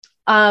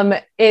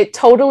 it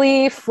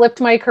totally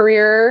flipped my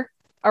career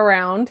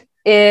around.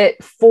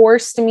 It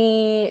forced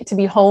me to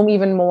be home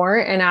even more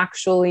and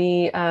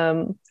actually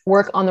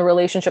work on the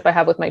relationship I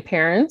have with my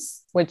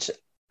parents, which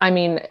I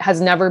mean,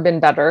 has never been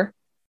better.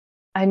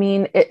 I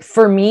mean,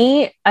 for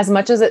me, as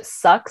much as it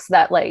sucks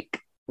that like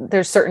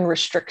there's certain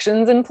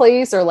restrictions in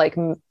place or like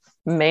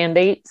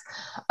mandates,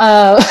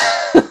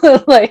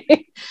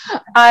 like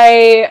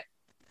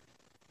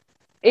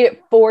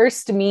it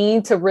forced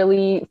me to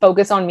really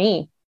focus on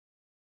me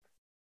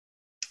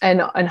and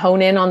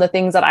hone in on the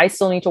things that I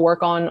still need to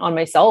work on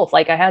myself.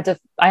 Like I had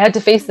to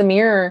face the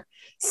mirror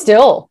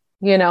still,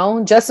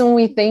 just when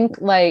we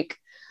think like,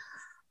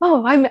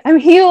 oh, I'm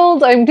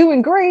healed, I'm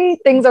doing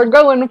great, things are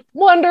going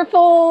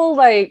wonderful.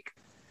 Like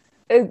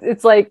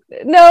it's like,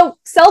 no,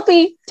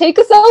 selfie, take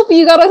a selfie.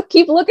 You got to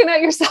keep looking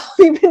at yourself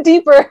even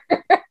deeper.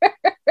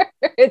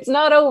 It's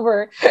not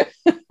over.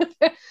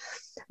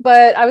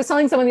 But I was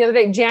telling someone the other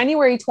day,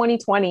 January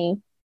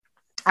 2020,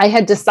 I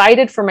had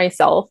decided for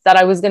myself that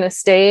I was going to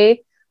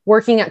stay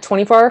working at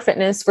 24-Hour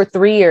Fitness for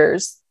 3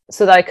 years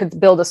so that I could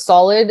build a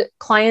solid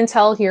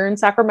clientele here in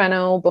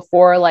Sacramento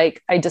before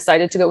like I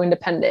decided to go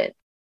independent.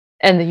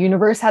 And the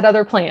universe had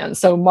other plans.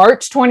 So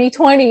March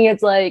 2020,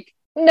 it's like,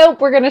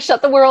 nope, we're going to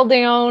shut the world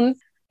down.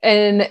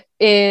 And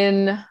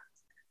in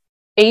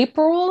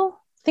April,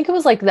 I think it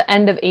was like the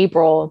end of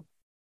April,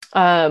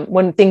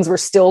 when things were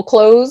still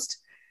closed,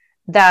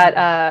 that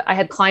I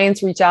had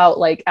clients reach out,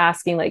 like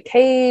asking like,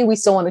 hey, we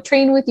still want to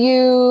train with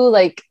you.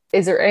 Like,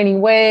 is there any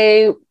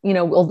way,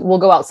 we'll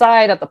go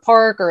outside at the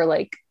park or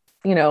like,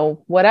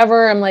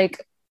 whatever. I'm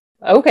like,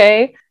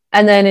 okay.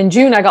 And then in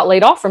June, I got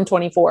laid off from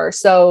 24.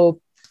 So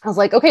I was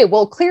like, okay,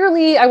 well,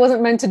 clearly I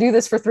wasn't meant to do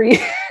this for 3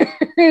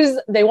 years.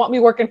 They want me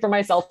working for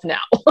myself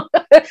now.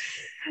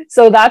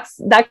 So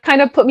that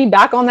kind of put me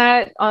back on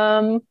that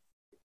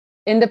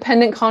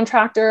independent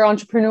contractor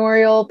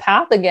entrepreneurial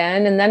path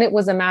again. And then it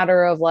was a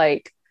matter of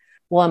like,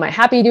 well, am I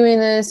happy doing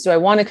this? Do I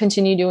want to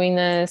continue doing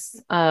this?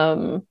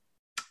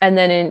 And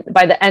then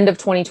by the end of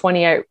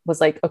 2020, I was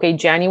like, okay,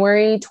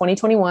 January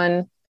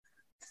 2021,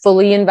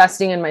 fully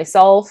investing in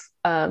myself.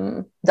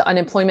 The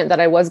unemployment that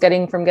I was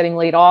getting from getting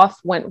laid off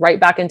went right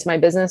back into my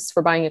business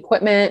for buying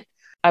equipment.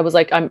 I was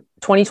like, I'm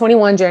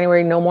 2021,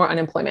 January, no more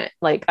unemployment.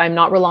 Like I'm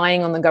not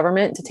relying on the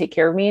government to take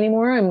care of me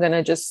anymore. I'm going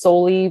to just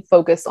solely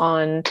focus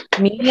on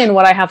me and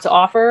what I have to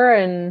offer.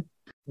 And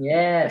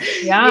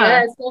Yes.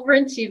 Yeah.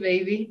 Sovereignty,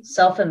 baby.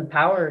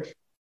 Self-empowered.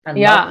 I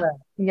Yeah. love that.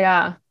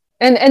 Yeah.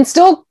 And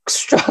still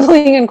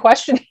struggling and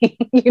questioning,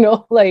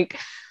 like,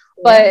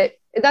 but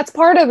that's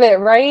part of it,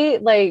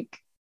 right? Like,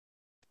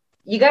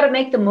 you got to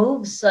make the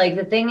moves. Like,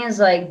 the thing is,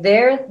 like,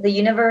 the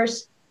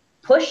universe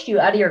pushed you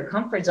out of your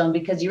comfort zone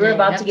because you were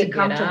about to get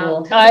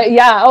comfortable.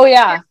 Yeah. Oh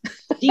yeah.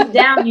 Deep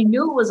down, you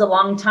knew it was a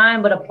long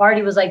time, but a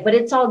party was like, but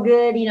it's all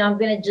good. I'm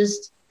going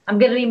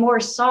to be more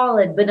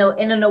solid. But no,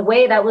 and in a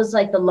way that was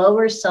like the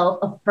lower self,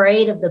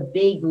 afraid of the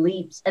big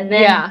leaps. And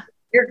then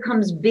here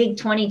comes big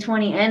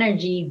 2020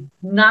 energy,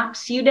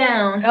 knocks you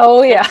down.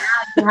 Oh yeah.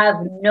 You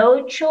have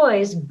no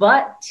choice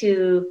but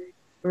to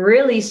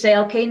really say,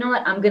 okay, you know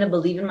what? I'm going to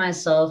believe in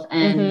myself.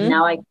 And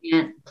now I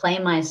can't play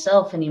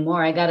myself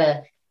anymore. I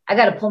gotta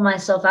pull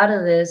myself out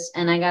of this,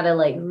 and I gotta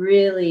like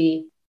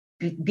really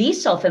be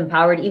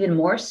self-empowered even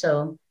more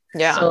so.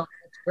 Yeah. So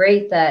it's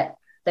great that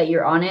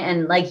you're on it.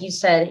 And like you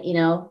said,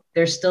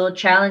 there's still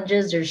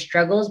challenges, there's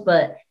struggles,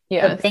 but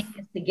the thing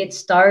is to get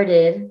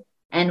started,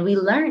 and we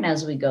learn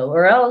as we go,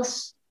 or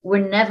else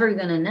we're never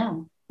gonna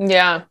know.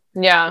 Yeah.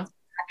 Yeah.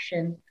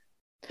 Action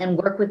and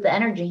work with the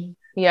energy.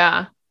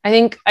 Yeah. I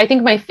think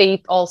my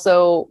faith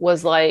also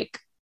was like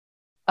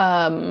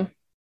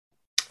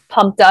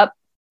pumped up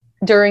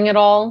during it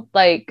all.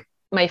 Like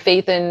my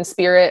faith in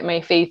spirit,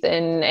 my faith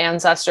in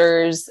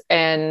ancestors,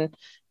 and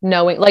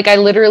knowing, like, I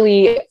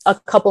literally a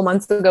couple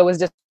months ago was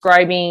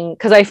describing,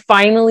 because I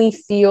finally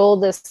feel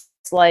this,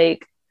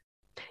 like,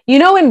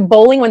 in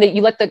bowling when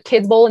you let the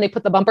kids bowl and they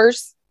put the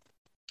bumpers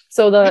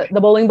so the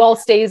bowling ball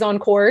stays on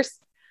course.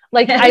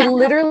 Like I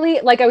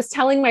literally, like I was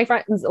telling my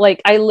friends,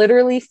 like I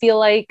literally feel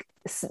like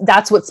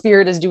that's what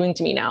spirit is doing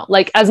to me now.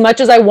 Like as much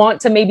as I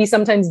want to maybe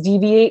sometimes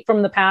deviate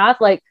from the path,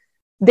 like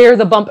they're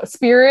the bump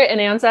spirit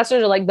and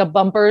ancestors are like the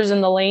bumpers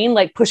in the lane,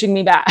 like pushing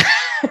me back.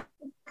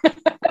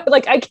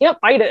 Like I can't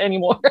fight it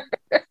anymore.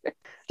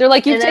 They're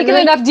like, you've taken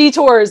enough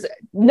detours.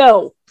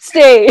 No,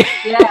 stay.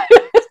 Yeah,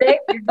 stay.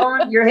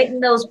 You're hitting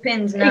those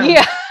pins now.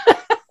 Yeah.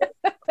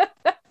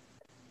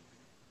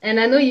 And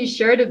I know you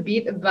shared a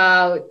bit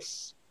about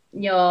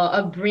your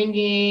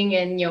upbringing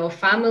and your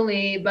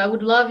family, but I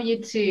would love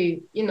you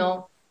to,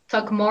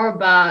 talk more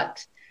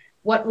about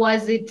what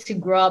was it to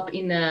grow up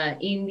in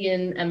an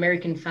Indian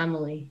American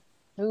family?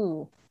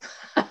 Ooh.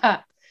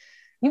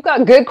 You've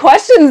got good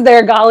questions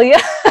there,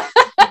 Galia.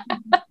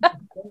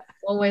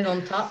 Always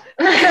on top.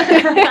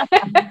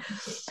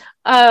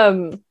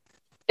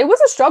 It was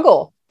a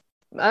struggle.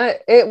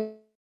 It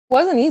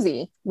wasn't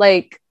easy.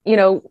 Like,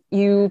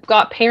 you've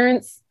got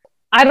parents.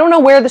 I don't know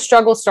where the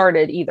struggle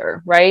started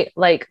either, right?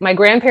 Like my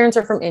grandparents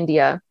are from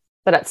India,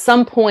 but at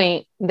some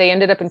point they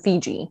ended up in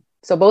Fiji.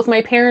 So both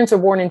my parents were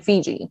born in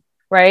Fiji,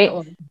 right?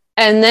 Oh.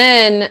 And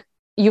then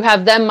you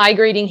have them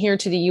migrating here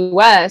to the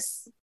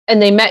US,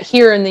 and they met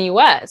here in the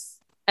US.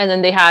 And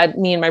then they had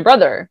me and my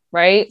brother,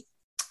 right?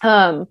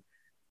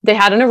 They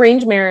had an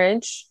arranged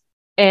marriage,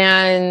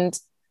 and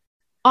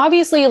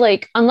obviously,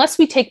 like, unless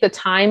we take the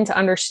time to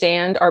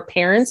understand our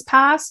parents'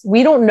 past,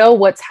 we don't know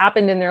what's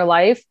happened in their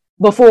life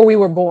before we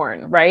were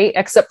born, right?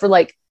 Except for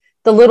like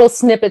the little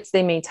snippets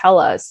they may tell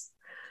us.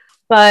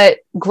 But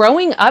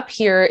growing up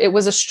here, it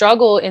was a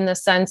struggle in the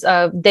sense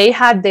of they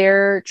had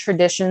their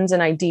traditions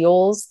and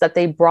ideals that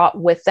they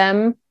brought with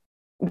them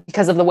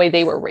because of the way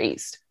they were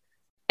raised.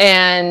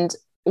 And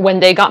when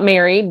they got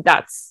married,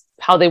 that's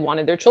how they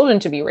wanted their children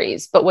to be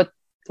raised. But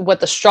what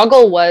the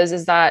struggle was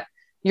is that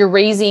you're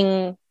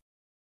raising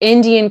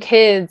Indian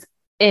kids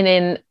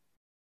in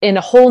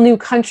a whole new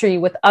country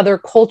with other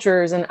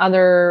cultures and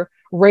other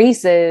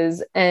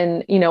races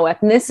and,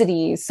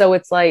 ethnicities. So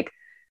it's like,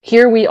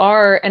 here we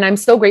are. And I'm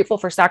so grateful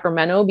for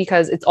Sacramento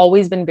because it's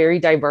always been very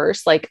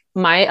diverse. Like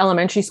my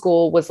elementary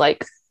school was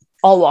like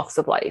all walks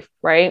of life.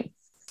 Right.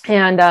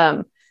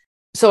 And,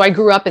 so I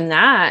grew up in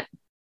that.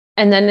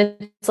 And then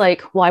it's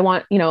like, well, I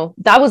want,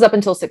 that was up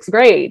until 6th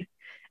grade.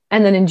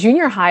 And then in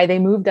junior high, they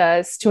moved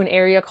us to an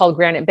area called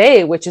Granite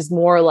Bay, which is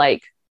more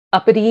like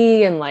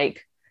uppity and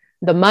like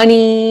the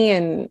money,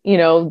 and,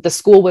 the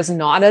school was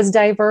not as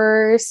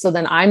diverse. So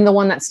then I'm the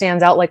one that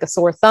stands out like a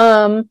sore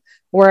thumb.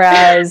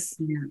 Whereas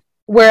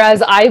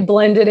I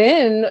blended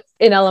in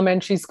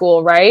elementary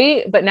school.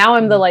 Right. But now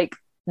I'm the like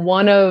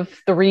one of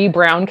 3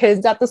 brown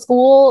kids at the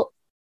school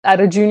at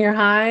a junior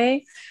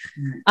high.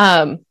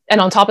 And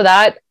on top of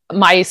that,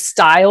 my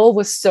style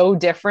was so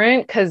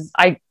different because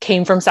I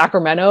came from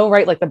Sacramento,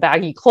 right? Like the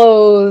baggy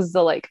clothes,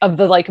 the like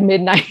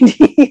mid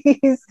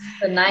 90s,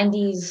 the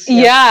 90s.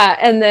 Yeah.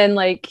 And then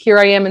like, here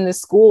I am in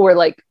this school where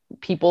like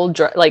people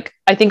like,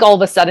 I think all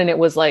of a sudden it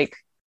was like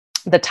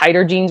the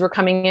tighter jeans were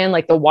coming in,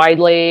 like the wide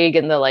leg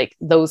and the, like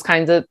those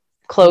kinds of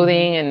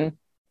clothing. And,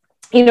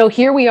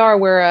 here we are,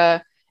 we're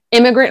a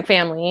immigrant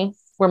family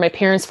where my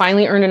parents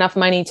finally earned enough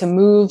money to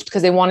move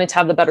because they wanted to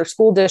have the better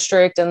school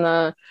district and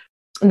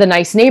the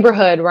nice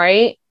neighborhood,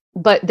 right?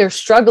 But they're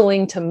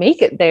struggling to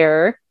make it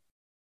there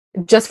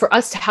just for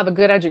us to have a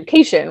good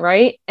education,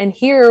 right? And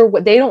here,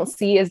 what they don't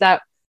see is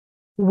that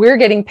we're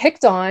getting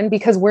picked on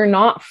because we're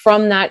not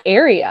from that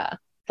area.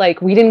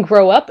 Like we didn't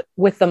grow up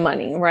with the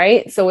money,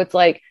 right? So it's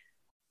like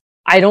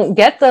I don't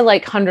get the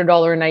like $100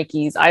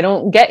 Nikes. I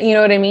don't get, you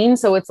know what I mean?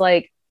 So it's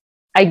like,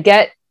 I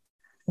get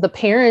the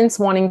parents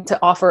wanting to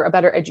offer a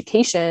better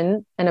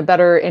education and a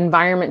better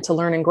environment to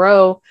learn and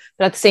grow.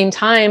 But at the same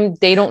time,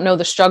 they don't know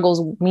the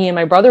struggles me and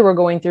my brother were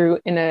going through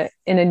in a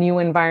new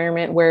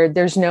environment where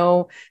there's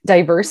no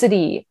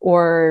diversity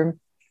or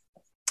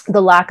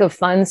the lack of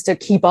funds to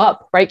keep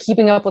up, right?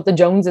 Keeping up with the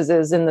Joneses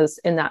is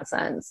in that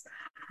sense.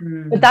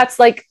 But that's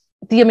like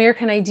the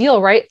American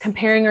ideal, right?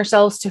 Comparing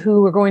ourselves to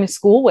who we're going to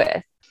school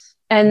with.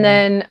 And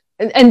then,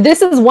 and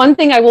this is one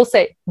thing I will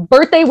say,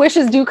 birthday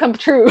wishes do come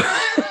true.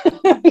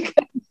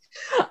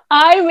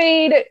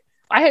 I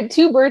had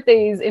 2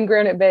 birthdays in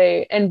Granite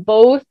Bay, and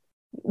both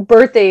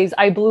birthdays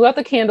I blew out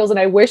the candles and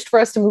I wished for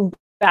us to move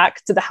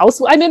back to the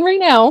house I'm in right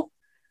now.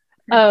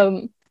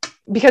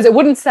 Because it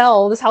wouldn't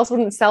sell. This house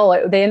wouldn't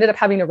sell. They ended up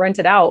having to rent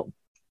it out.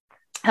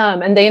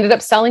 And they ended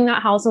up selling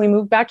that house and we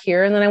moved back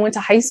here. And then I went to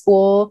high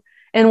school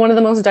in one of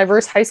the most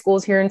diverse high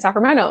schools here in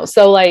Sacramento.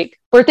 So like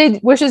birthday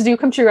wishes do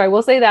come true. I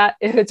will say that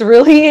if it's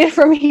really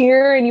from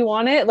here and you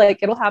want it,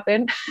 like it'll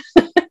happen.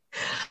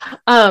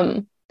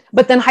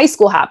 But then high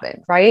school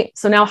happened, right?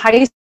 So now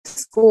high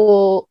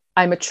school,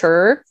 I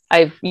mature.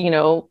 I've,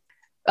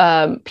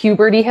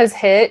 puberty has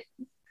hit.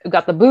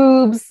 Got the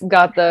boobs,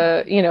 got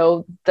the,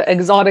 the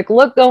exotic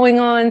look going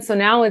on. So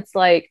now it's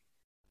like,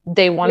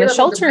 they want to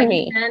shelter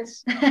me.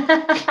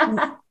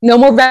 No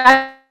more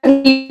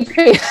baggy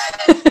pants.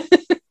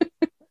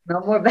 No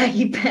more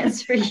baggy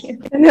pants for you.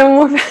 No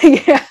more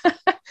baggy. Yeah.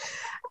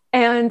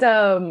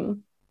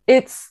 And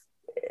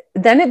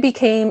it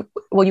became,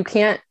 well, you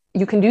can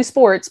do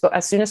sports, but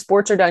as soon as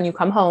sports are done, you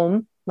come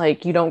home.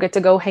 Like you don't get to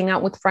go hang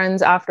out with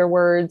friends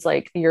afterwards.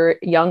 Like you're a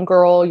young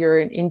girl, you're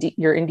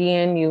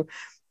Indian, you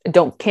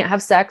can't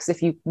have sex.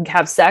 If you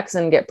have sex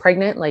and get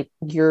pregnant, like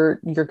you're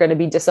going to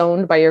be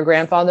disowned by your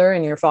grandfather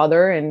and your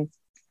father. And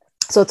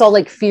so it's all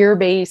like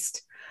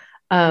fear-based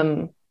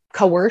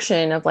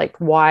coercion of like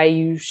why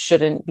you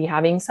shouldn't be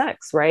having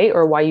sex, right?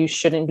 Or why you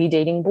shouldn't be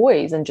dating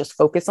boys and just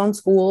focus on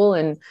school.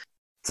 And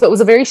so it was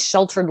a very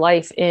sheltered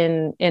life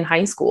in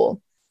high school.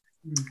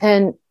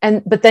 And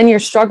but then you're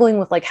struggling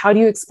with like, how do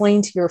you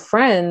explain to your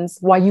friends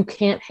why you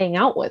can't hang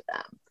out with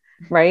them?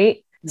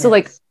 Right. Yes. So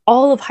like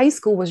all of high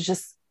school was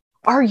just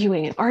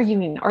arguing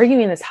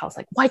in this house.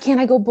 Like, why can't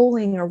I go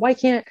bowling? Or why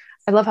can't,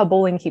 I love how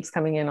bowling keeps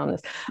coming in on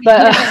this,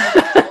 but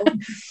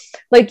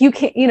like you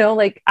can't,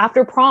 like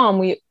after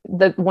prom,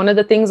 one of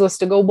the things was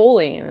to go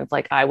bowling. And it's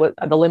like,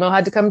 the limo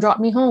had to come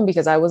drop me home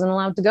because I wasn't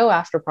allowed to go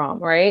after prom.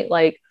 Right.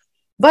 Like,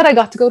 but I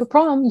got to go to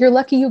prom. You're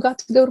lucky you got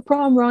to go to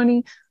prom,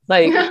 Ronnie.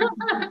 Like,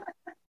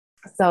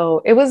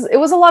 so it was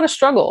a lot of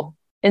struggle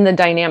in the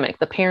dynamic,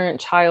 the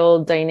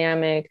parent-child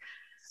dynamic.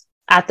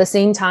 At the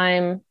same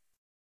time,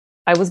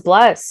 I was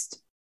blessed,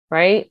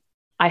 right?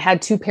 I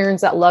had 2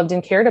 parents that loved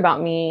and cared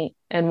about me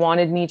and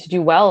wanted me to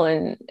do well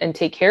and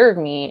take care of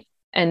me.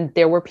 And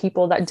there were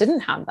people that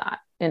didn't have that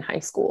in high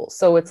school.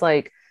 So it's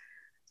like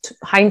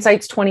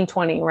hindsight's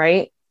 2020,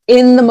 right?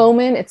 In the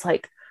moment, it's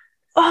like,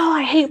 oh,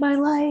 I hate my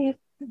life.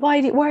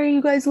 Why are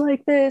you guys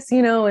like this?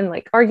 And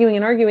like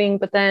arguing.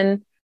 But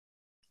then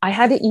I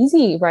had it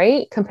easy,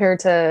 right? Compared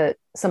to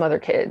some other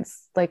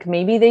kids. Like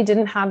maybe they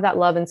didn't have that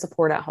love and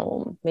support at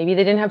home. Maybe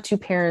they didn't have 2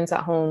 parents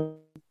at home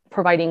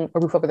providing a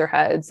roof over their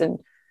heads. And,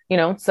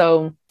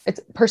 so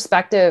it's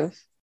perspective.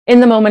 In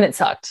the moment, it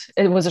sucked.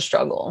 It was a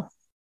struggle.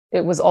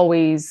 It was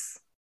always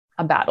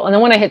a battle. And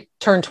then when I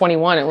turned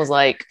 21, it was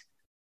like,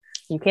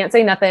 you can't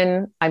say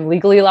nothing. I'm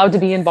legally allowed to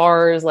be in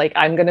bars. Like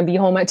I'm going to be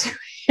home at 2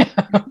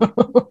 a.m.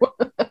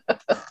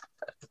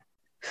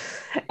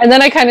 And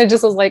then I kind of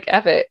just was like,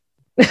 F it.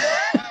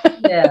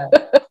 Yeah.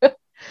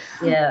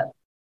 Yeah.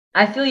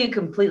 I feel you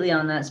completely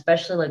on that,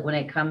 especially like when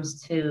it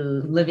comes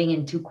to living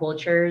in 2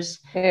 cultures.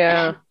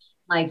 Yeah. And,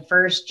 like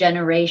first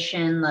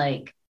generation,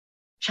 like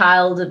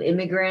child of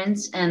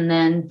immigrants, and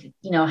then,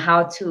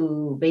 how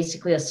to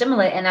basically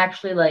assimilate. And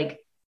actually like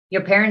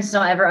your parents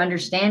don't ever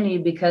understand you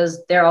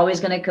because they're always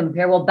going to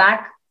compare, well,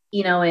 back,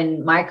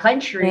 in my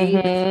country,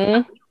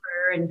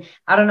 and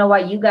I don't know why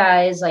you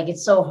guys, like,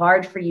 it's so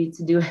hard for you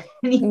to do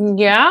anything.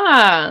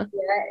 Yeah.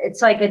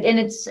 It's like, and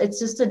it's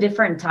just a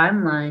different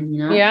timeline,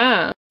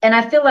 Yeah. And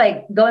I feel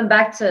like going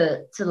back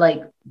to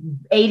like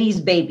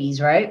 80s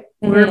babies, right?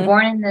 We were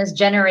born in this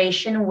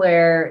generation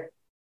where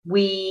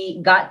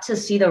we got to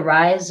see the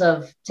rise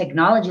of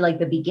technology, like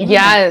the beginning.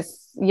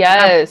 Yes.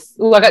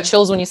 Ooh, I got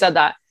chills when you said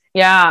that.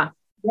 Yeah.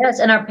 Yes.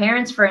 And our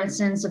parents, for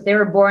instance, if they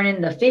were born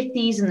in the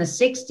 50s and the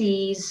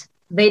 60s,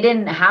 they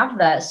didn't have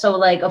that. So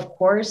like, of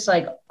course,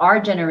 like our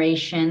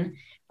generation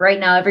right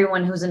now,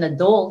 everyone who's an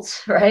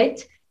adult,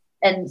 right?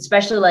 And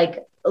especially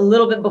like a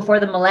little bit before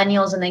the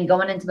millennials and then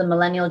going into the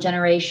millennial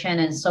generation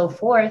and so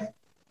forth,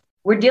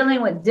 we're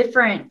dealing with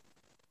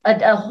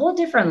a whole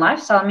different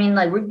lifestyle. I mean,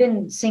 like we've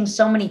been seeing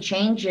so many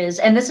changes,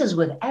 and this is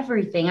with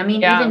everything. I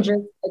mean, even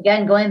just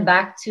again, going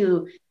back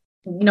to,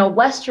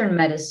 Western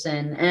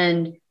medicine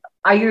and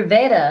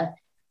Ayurveda.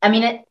 I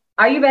mean,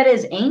 Ayurveda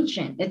is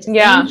ancient. It's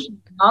ancient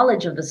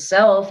knowledge of the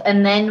self.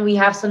 And then we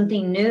have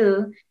something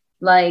new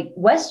like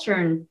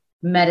Western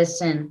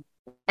medicine,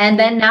 And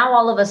then now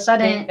all of a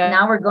sudden,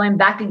 now we're going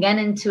back again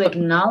into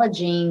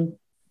acknowledging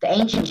the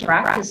ancient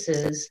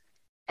practices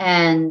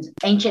and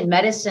ancient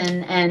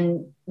medicine,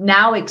 and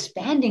now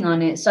expanding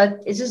on it. So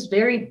it's just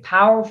very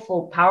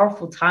powerful,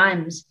 powerful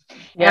times.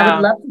 And I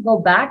would love to go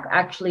back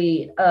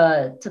actually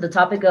to the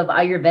topic of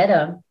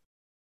Ayurveda.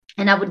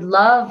 And I would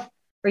love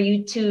for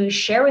you to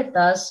share with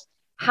us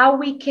how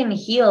we can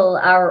heal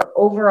our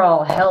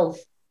overall health,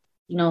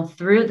 you know,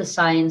 through the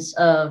science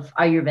of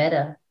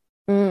Ayurveda,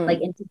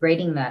 like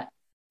integrating that.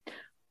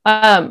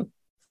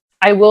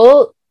 I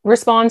will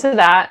respond to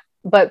that,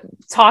 but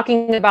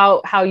talking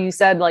about how you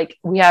said, like,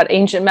 we had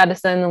ancient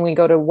medicine and we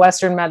go to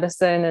Western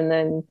medicine and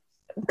then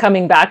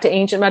coming back to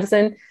ancient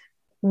medicine.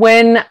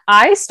 When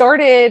I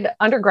started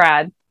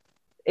undergrad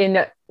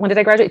when did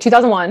I graduate?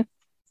 2001.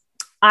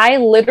 I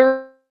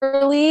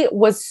literally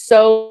was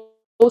so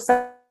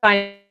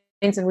science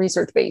and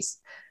research based.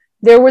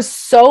 There was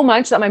so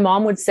much that my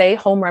mom would say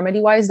home remedy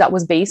wise that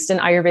was based in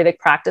Ayurvedic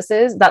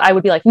practices that I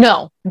would be like,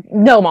 no,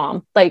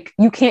 mom, like,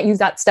 you can't use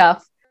that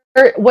stuff.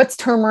 Or what's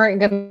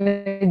turmeric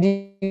gonna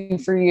do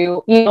for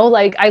you? You know,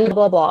 like, I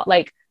blah, blah.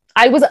 Like,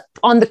 I was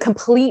on the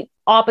complete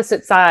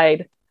opposite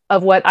side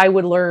of what I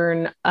would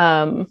learn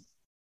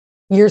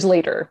years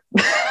later.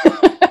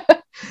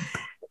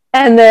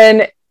 And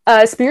then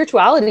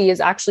spirituality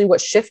is actually what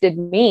shifted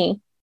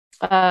me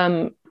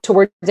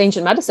towards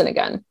ancient medicine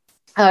again.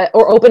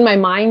 Or open my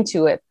mind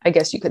to it, I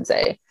guess you could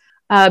say.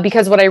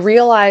 Because what I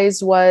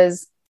realized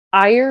was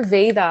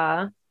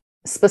Ayurveda,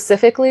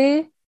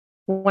 specifically,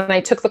 when I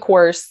took the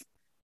course,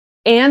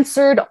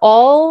 answered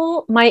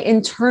all my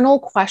internal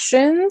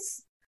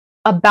questions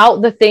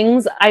about the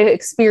things I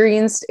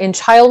experienced in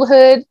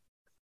childhood,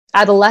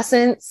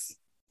 adolescence,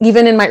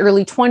 even in my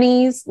early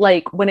 20s,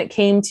 like when it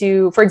came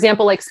to, for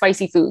example, like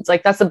spicy foods.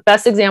 Like, that's the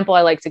best example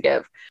I like to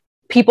give.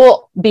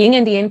 People, being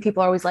Indian,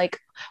 people are always like,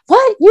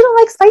 what? You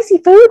don't like spicy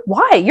food?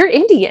 Why? You're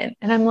Indian.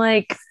 And I'm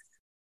like,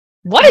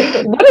 what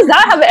does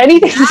that have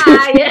anything to do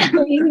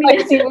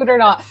with spicy food or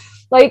not?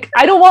 Like,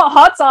 I don't want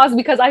hot sauce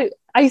because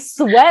I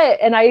sweat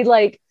and I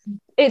like,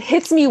 it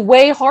hits me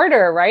way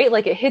harder, right?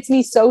 Like, it hits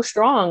me so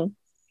strong.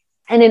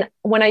 And then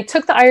when I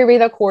took the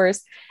Ayurveda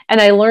course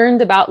and I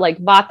learned about like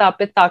Vata,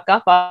 Pitta,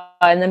 Kapha,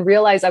 and then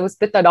realized I was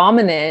Pitta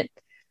dominant,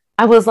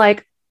 I was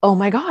like, oh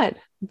my God,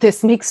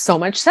 this makes so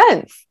much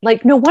sense.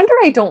 Like, no wonder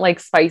I don't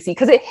like spicy,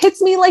 because it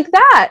hits me like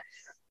that,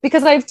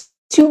 because I have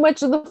too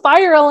much of the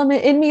fire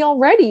element in me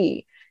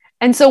already.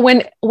 And so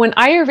when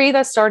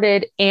Ayurveda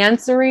started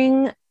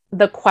answering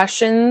the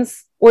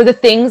questions or the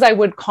things I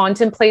would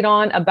contemplate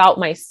on about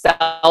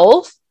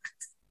myself,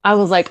 I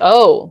was like,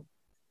 oh,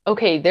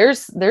 okay,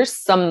 there's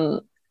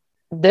some,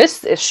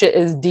 this shit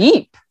is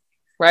deep,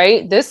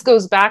 right? This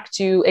goes back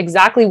to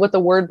exactly what the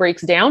word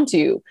breaks down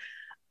to.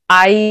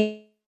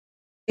 Ayu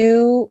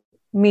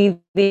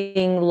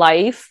meaning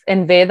life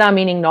and Veda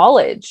meaning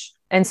knowledge.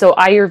 And so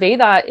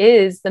Ayurveda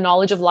is the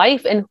knowledge of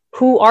life, and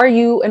who are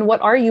you and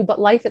what are you but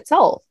life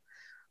itself,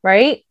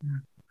 right?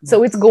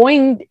 So it's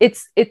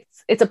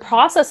a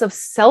process of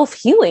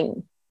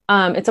self-healing.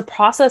 It's a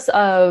process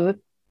of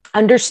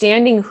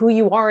understanding who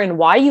you are and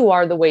why you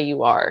are the way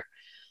you are.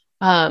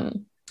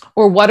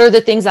 Or what are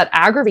the things that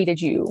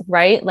aggravated you,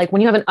 right? Like,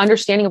 when you have an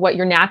understanding of what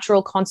your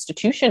natural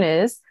constitution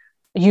is,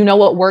 you know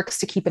what works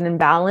to keep it in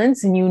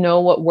balance, and you know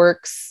what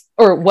works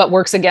or what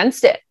works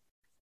against it,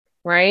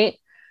 right?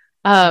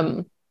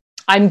 I'm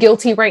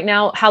guilty right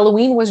now.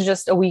 Halloween was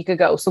just a week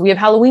ago. So we have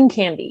Halloween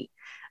candy,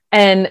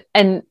 and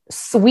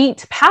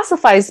sweet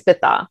pacifies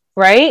Pitta,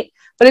 right?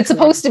 But it's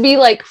supposed to be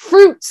like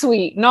fruit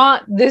sweet,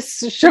 not this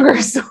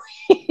sugar sweet.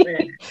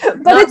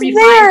 But it's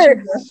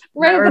there,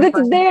 right? But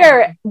it's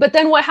there. But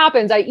then what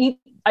happens? I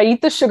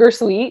eat the sugar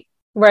sweet,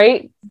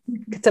 right?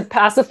 To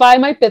pacify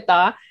my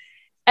Pitta.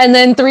 And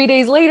then 3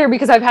 days later,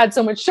 because I've had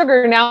so much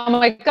sugar, now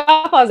my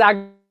kapha is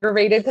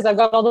aggravated because I've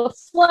got all the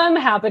phlegm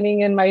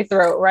happening in my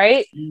throat,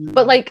 right?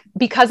 But like,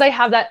 because I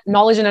have that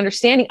knowledge and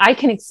understanding, I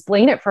can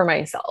explain it for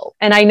myself.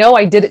 And I know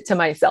I did it to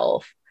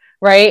myself,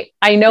 right?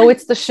 I know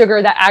it's the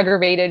sugar that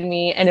aggravated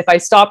me. And if I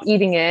stop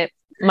eating it,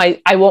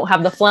 I won't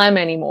have the phlegm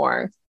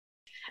anymore.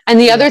 And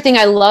the other thing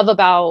I love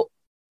about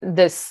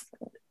this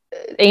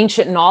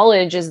ancient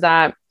knowledge is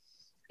that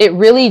it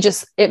really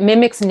it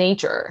mimics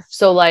nature.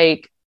 So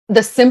like,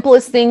 the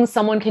simplest thing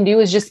someone can do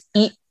is just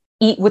eat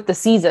with the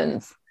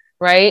seasons,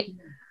 right?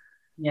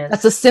 Yes.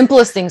 That's the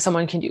simplest thing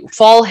someone can do.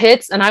 Fall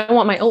hits and I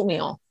want my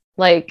oatmeal.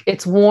 Like,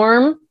 it's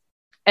warm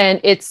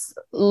and it's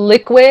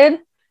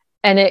liquid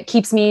and it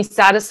keeps me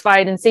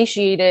satisfied and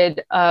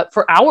satiated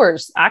for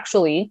hours,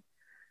 actually,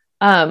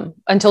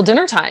 until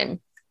dinner time.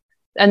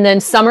 And then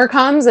summer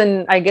comes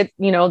and I get,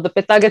 the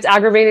pitta gets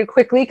aggravated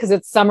quickly because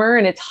it's summer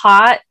and it's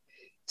hot.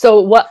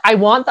 So what I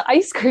want the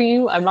ice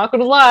cream, I'm not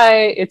going to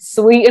lie, it's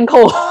sweet and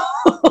cold.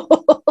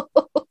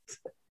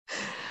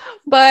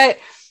 But,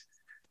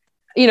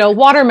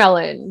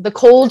 watermelon, the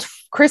cold,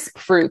 crisp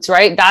fruits,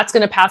 right? That's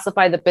going to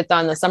pacify the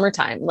pitta in the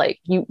summertime. Like,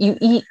 you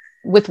eat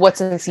with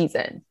what's in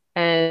season.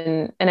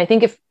 And I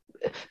think if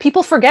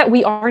people forget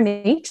we are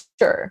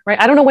nature, right?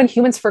 I don't know when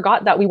humans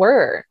forgot that we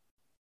were.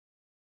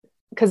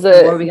 because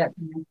the more we got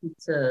connected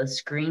to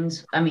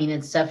screens, I mean,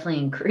 it's definitely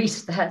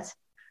increased that.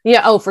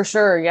 Yeah. Oh, for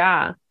sure.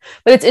 Yeah.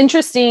 But it's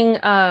interesting.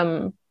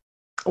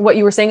 What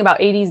you were saying about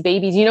 80s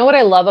babies. You know what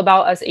I love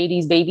about us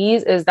 80s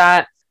babies is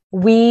that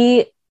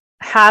we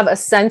have a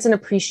sense and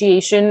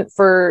appreciation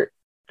for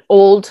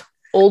old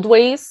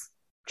ways,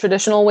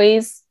 traditional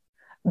ways,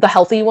 the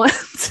healthy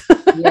ones.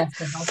 Yes,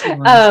 the healthy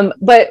ones.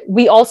 But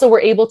we also were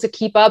able to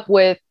keep up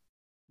with,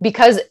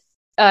 because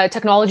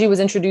technology was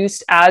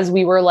introduced as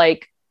we were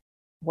like,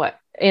 what,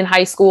 in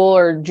high school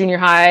or junior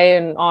high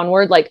and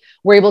onward, like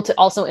we're able to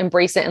also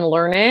embrace it and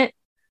learn it,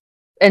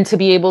 and to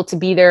be able to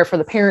be there for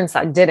the parents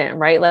that didn't,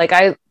 right? Like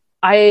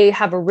I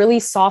have a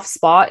really soft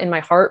spot in my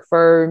heart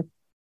for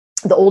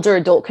the older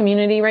adult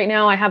community right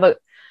now. I have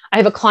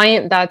a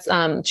client that's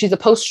she's a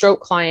post-stroke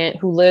client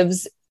who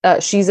lives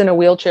she's in a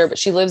wheelchair, but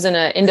she lives in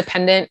an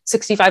independent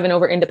 65 and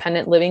over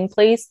independent living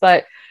place.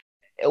 But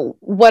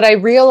what I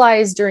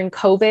realized during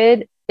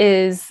COVID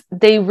is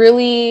they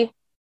really,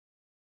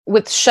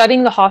 with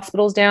shutting the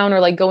hospitals down or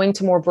like going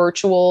to more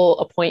virtual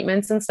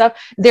appointments and stuff,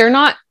 they're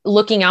not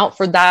looking out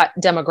for that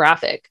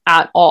demographic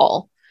at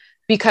all,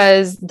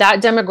 because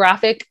that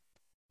demographic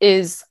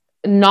is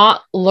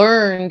not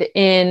learned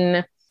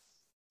in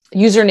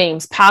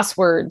usernames,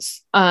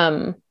 passwords,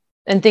 and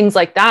things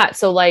like that.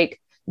 So like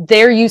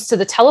they're used to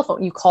the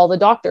telephone. You call the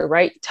doctor,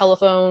 right?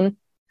 Telephone,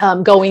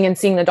 going and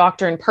seeing the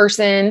doctor in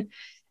person.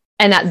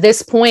 And at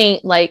this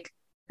point, like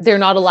they're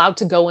not allowed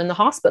to go in the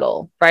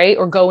hospital, right?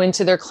 Or go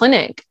into their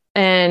clinic.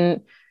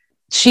 And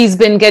she's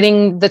been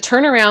getting the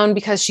turnaround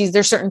because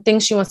there's certain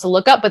things she wants to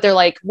look up, but they're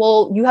like,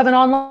 well, you have an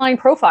online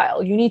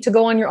profile. You need to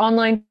go on your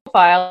online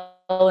profile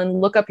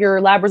and look up your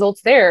lab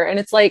results there. And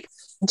it's like,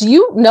 do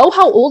you know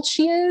how old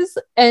she is?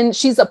 And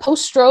she's a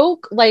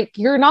post-stroke. Like,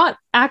 you're not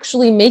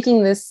actually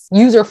making this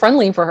user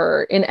friendly for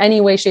her in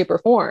any way, shape, or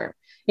form.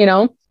 You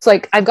know, it's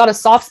like, I've got a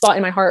soft spot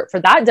in my heart for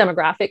that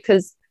demographic,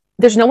 because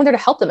there's no one there to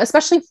help them,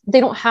 especially if they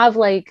don't have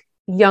like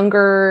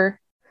younger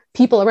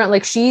people around.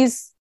 Like,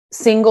 she's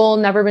single,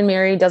 never been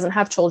married, doesn't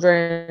have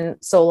children.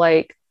 So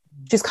like,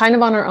 she's kind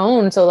of on her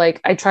own. So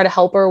like, I try to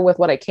help her with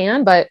what I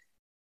can, but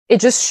it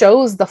just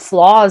shows the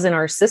flaws in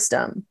our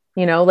system,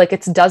 you know, like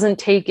it doesn't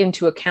take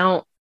into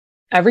account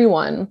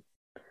everyone,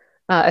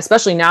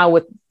 especially now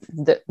with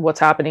what's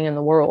happening in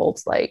the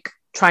world, like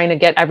trying to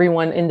get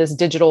everyone in this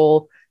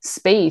digital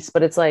space,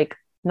 but it's like,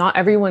 not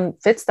everyone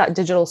fits that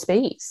digital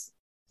space.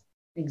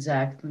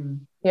 Exactly.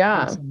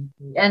 Yeah. Exactly.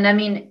 And I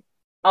mean,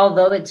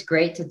 although it's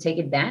great to take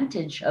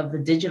advantage of the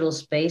digital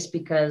space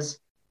because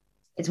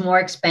it's more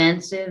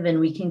expansive and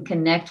we can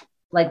connect,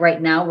 like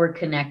right now we're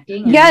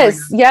connecting. And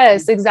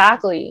yes,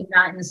 exactly.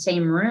 Not in the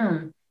same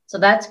room. So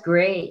that's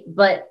great,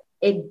 but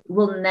it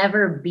will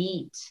never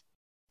beat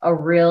a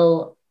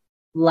real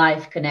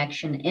life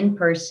connection in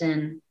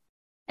person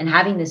and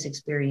having this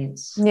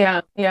experience.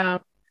 Yeah. Yeah.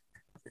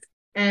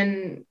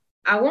 And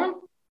I want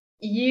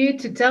you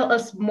to tell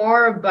us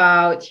more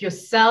about your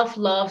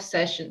self-love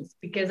sessions,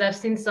 because I've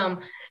seen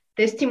some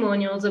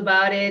testimonials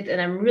about it and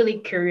I'm really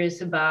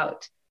curious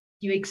about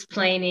you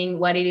explaining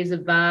what it is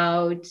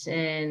about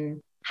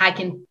and how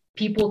can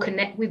people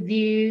connect with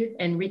you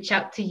and reach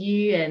out to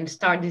you and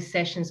start these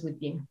sessions with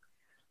you.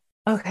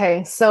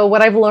 Okay. So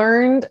what I've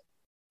learned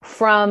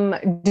from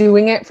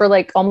doing it for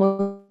like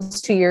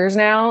almost 2 years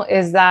now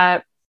is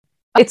that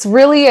it's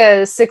really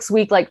a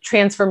 6-week like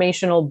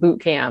transformational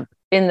boot camp,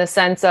 in the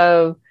sense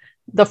of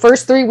the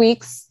first 3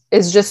 weeks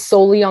is just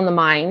solely on the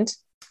mind.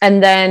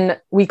 And then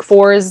week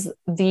 4 is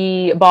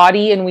the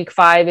body, and week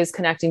 5 is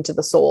connecting to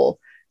the soul.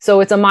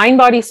 So it's a mind,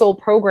 body, soul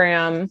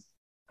program,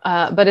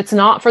 but it's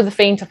not for the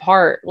faint of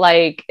heart.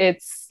 Like,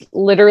 it's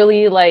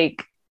literally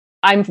like,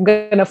 I'm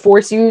going to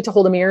force you to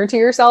hold a mirror to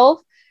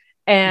yourself,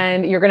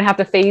 and you're going to have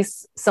to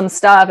face some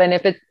stuff. And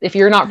if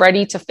you're not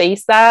ready to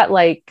face that,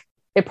 like,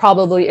 it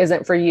probably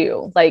isn't for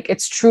you. Like,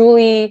 it's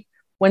truly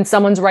when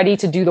someone's ready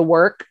to do the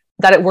work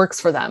that it works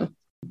for them.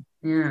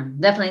 Yeah,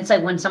 definitely. It's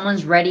like when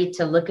someone's ready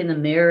to look in the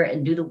mirror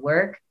and do the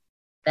work,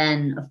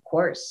 then of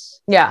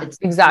course. Yeah,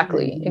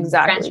 exactly.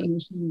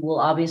 Transformation will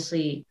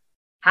obviously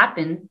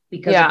happen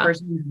because the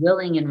person is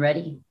willing and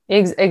ready.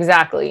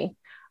 Exactly.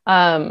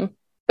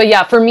 But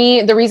yeah, for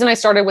me, the reason I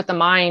started with the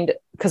mind,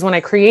 because when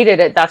I created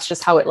it, that's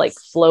just how it like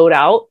flowed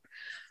out.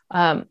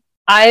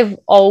 I've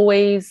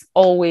always,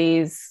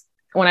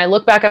 when I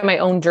look back at my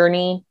own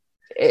journey,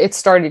 it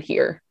started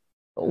here.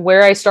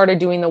 Where I started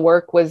doing the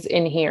work was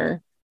in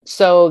here.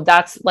 So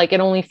that's like, it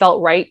only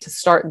felt right to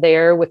start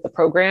there with the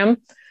program.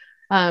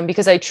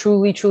 Because I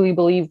truly, truly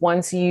believe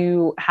once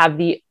you have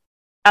the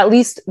at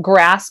least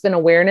grasp and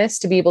awareness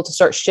to be able to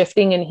start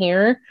shifting in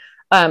here,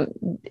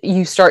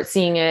 you start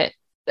seeing it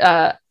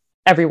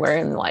everywhere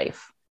in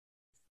life.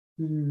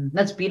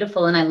 That's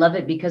beautiful. And I love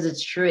it because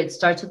it's true. It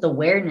starts with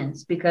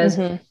awareness, because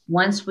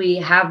once we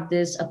have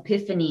this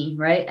epiphany,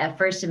 right? At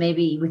first,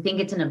 maybe we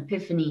think it's an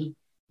epiphany.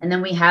 And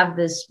then we have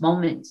this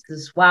moment,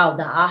 the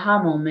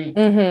aha moment.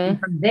 And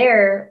from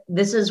there,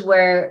 this is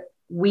where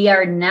we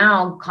are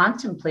now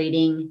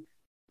contemplating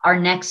our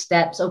next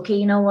steps. Okay,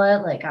 you know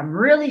what? Like, I'm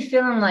really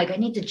feeling like I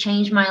need to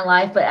change my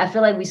life, but I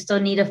feel like we still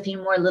need a few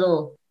more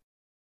little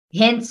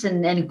hints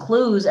and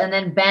clues. And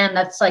then bam,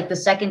 that's like the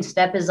second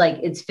step is like,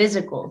 it's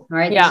physical,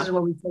 right? Yeah. This is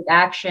where we take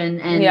action,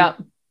 and Yeah.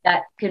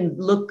 that can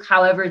look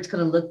however it's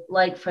going to look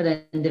like for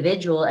the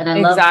individual. And I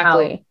love how,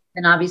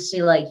 and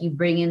obviously like you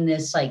bring in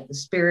this, like the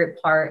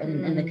spirit part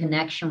and the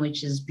connection,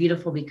 which is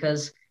beautiful,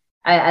 because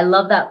I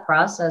love that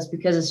process,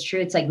 because it's true.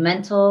 It's like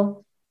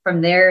mental,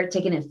 from there,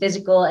 taking it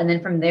physical. And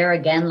then from there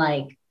again,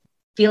 like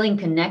feeling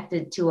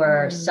connected to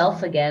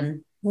ourself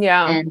again.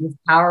 Yeah. And the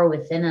power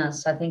within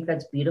us. I think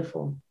that's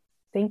beautiful.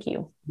 Thank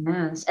you.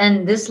 Yes.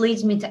 And this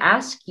leads me to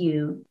ask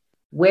you,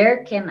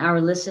 where can our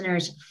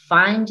listeners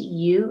find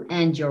you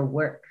and your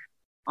work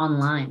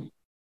online?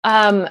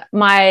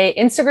 My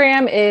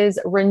Instagram is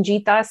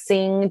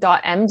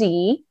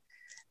ranjeetasingh.md,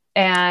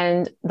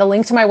 and the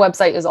link to my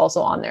website is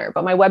also on there,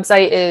 but my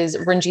website is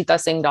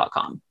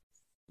ranjeetasingh.com.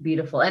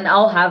 Beautiful. And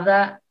I'll have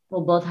that.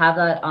 We'll both have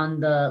that on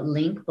the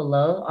link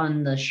below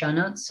on the show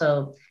notes.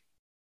 So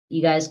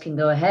you guys can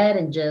go ahead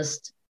and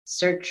just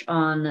search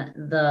on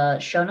the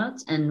show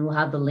notes, and we'll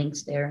have the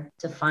links there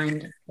to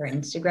find her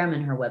Instagram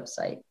and her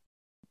website.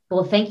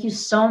 Well, thank you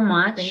so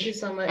much. Thank you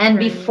so much. And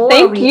before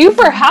thank you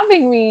for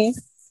having me.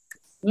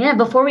 Yeah,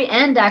 before we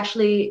end,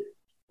 actually,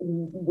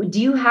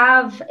 do you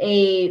have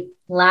a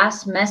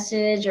last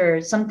message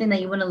or something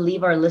that you want to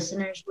leave our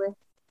listeners with?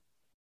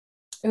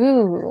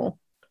 Ooh,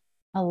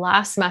 a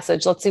last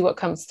message. Let's see what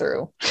comes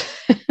through.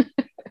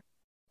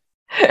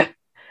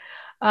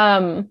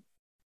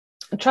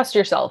 Trust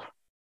yourself.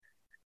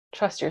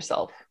 Trust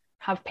yourself.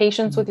 Have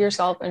patience with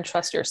yourself and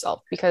trust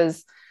yourself,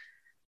 because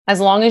as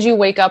long as you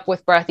wake up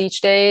with breath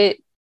each day,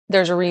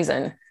 there's a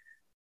reason.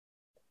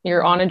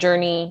 You're on a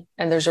journey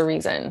and there's a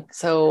reason.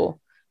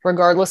 So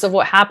regardless of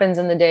what happens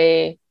in the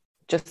day,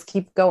 just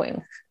keep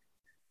going.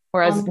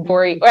 Or as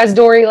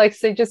Dory likes to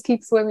say, just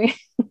keep swimming.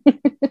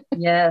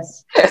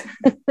 Yes.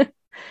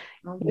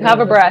 You have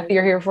a breath.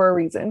 You're here for a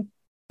reason.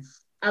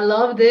 I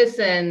love this.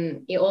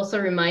 And it also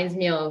reminds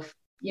me of,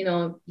 you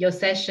know, your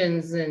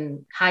sessions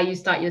and how you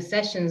start your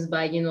sessions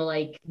by, you know,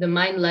 like the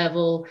mind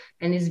level,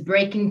 and is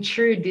breaking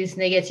through these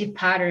negative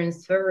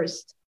patterns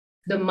first,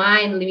 the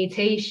mind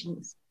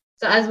limitations.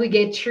 So as we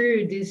get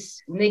through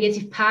these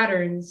negative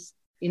patterns,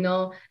 you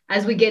know,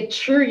 as we get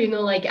through, you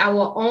know, like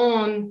our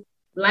own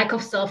lack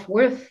of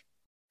self-worth,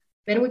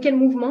 then we can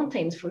move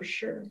mountains for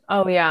sure.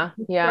 Oh, yeah.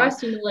 Yeah.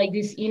 Trust, you know, like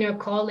this inner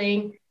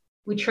calling.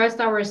 We trust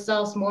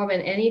ourselves more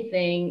than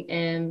anything.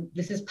 And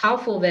this is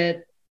powerful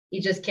that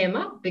it just came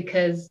up,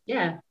 because,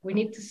 yeah, we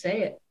need to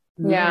say it.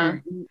 Yeah.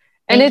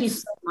 Thank you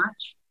so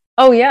much.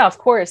 Oh, yeah, of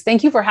course.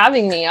 Thank you for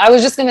having me. I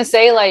was just going to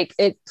say, like,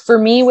 it, for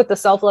me with the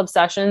self-love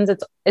sessions,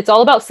 it's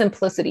all about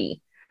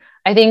simplicity.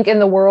 I think in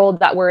the world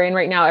that we're in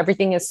right now,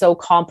 everything is so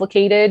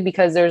complicated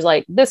because there's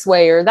like this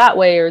way or that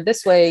way or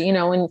this way, you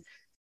know, and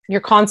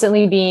you're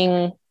constantly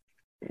being,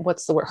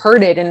 what's the word,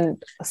 herded in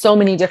so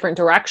many different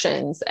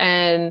directions.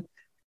 And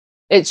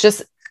it's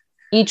just,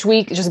 each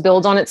week it just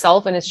builds on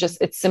itself, and it's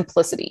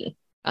simplicity.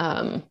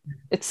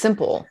 It's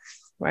simple,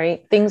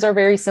 right? Things are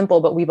very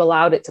simple, but we've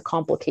allowed it to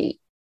complicate.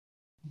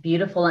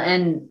 Beautiful.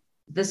 And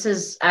this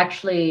is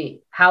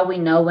actually how we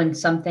know when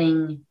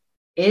something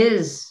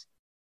is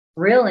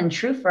real and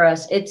true for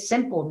us. It's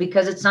simple,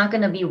 because it's not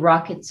going to be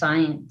rocket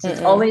science.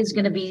 It's always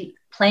going to be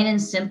plain and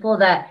simple,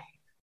 that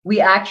we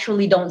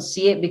actually don't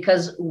see it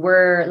because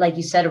we're, like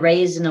you said,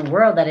 raised in a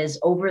world that is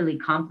overly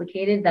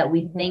complicated, that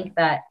we think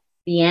that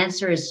the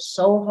answer is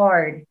so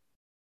hard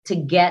to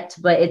get,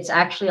 but it's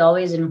actually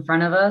always in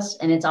front of us,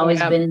 and it's always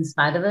been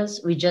inside of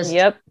us. We just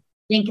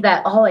think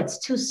that, oh, it's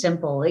too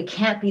simple. It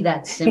can't be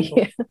that simple.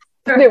 It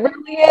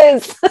really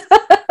is.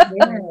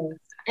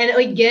 And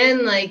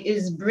again, like,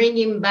 is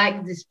bringing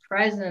back this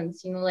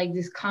presence, you know, like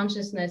this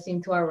consciousness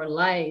into our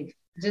life,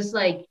 just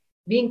like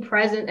being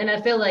present. And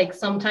I feel like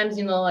sometimes,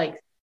 you know, like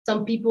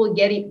some people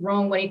get it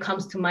wrong when it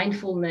comes to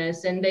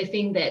mindfulness, and they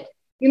think that,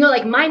 you know,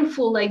 like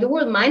mindful, like the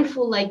word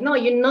mindful, like, no,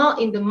 you're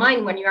not in the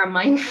mind when you are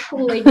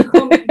mindful. Like, you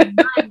come in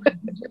the mind, like,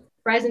 you're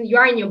just present. You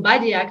are in your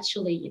body,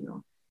 actually, you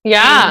know.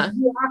 Yeah. And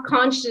you are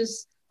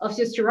conscious of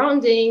your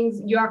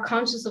surroundings. You are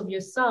conscious of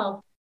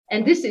yourself.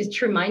 And this is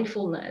true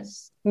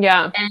mindfulness.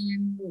 Yeah.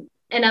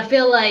 And I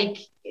feel like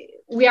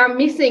we are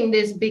missing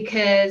this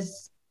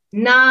because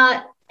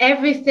not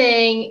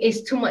everything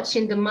is too much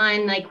in the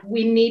mind. Like,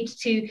 we need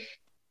to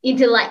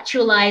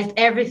intellectualize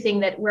everything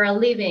that we're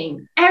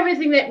living.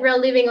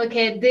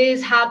 Okay,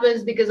 this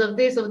happens because of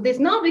this or this.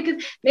 No,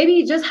 because maybe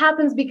it just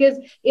happens because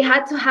it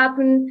had to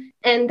happen,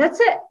 and that's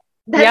it.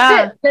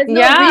 That's it. There's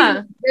no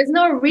reason. There's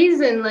no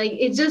reason. Like,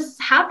 it just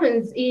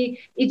happens.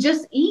 It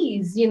just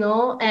is, you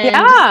know.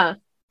 And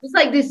just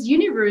like this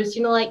universe,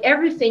 you know, like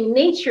everything,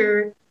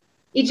 nature,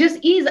 it just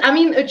is. I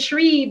mean, a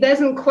tree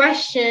doesn't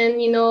question,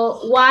 you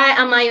know, why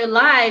am I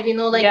alive? You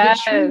know, like the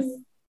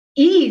tree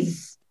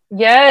is.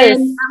 Yes.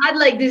 And I had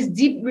like this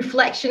deep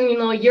reflection, you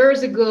know,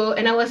 years ago,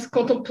 and I was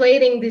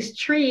contemplating this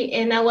tree,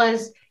 and I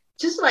was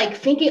just like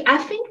thinking, I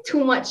think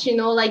too much, you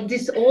know, like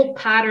this old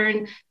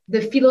pattern,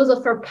 the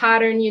philosopher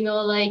pattern, you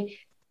know, like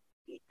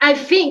I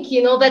think,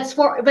 that's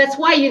why,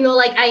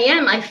 like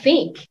I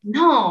think.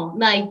 No,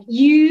 like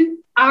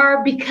you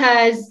are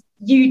because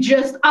you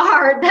just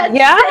are. That's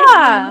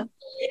yeah.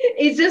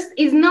 It's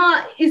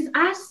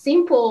as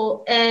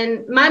simple.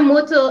 And my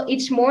motto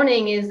each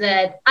morning is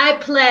that I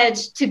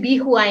pledge to be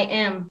who I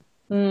am.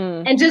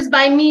 And just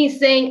by me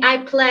saying I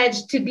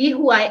pledge to be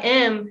who I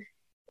am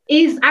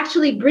is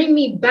actually bring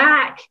me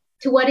back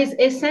to what is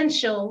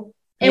essential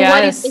and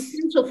what is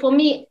essential for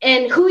me.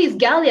 And who is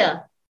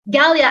Galia?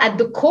 Galia at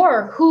the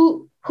core,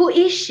 who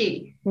is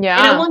she? Yeah.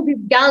 And I want this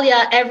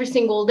Galia every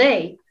single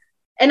day.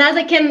 And as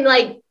I can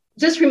like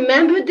just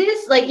remember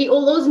this, like it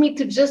allows me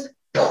to just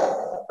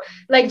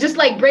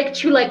break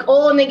through like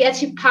all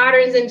negative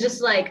patterns and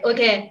just like,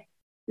 okay,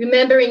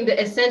 remembering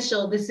the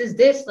essential. This is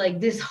this, like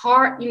this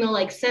heart,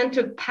 like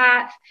centered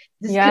path,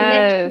 this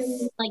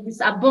connection, like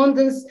this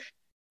abundance.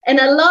 And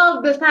I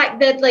love the fact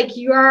that like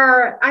you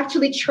are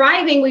actually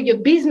thriving with your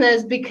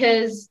business,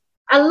 because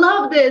I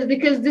love this,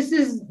 because this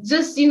is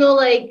just,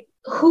 like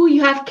who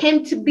you have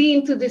came to be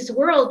into this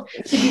world,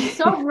 to be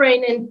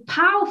sovereign and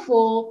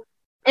powerful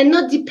and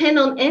not depend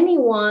on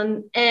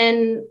anyone.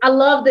 And I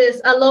love this.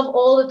 I love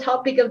all the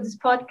topic of this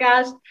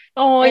podcast.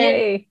 Oh, and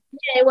yay.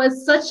 Yeah, it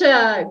was such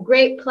a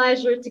great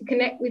pleasure to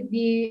connect with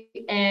you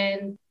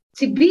and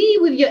to be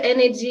with your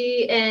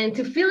energy and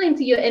to feel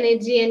into your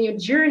energy and your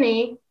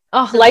journey.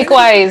 Oh, so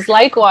likewise.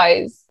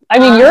 I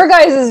mean, your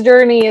guys'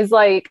 journey is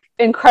like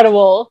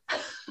incredible.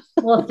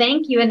 Well,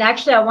 thank you. And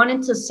actually, I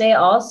wanted to say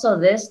also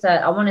this,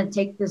 that I want to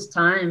take this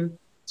time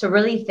to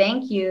really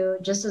thank you,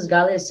 just as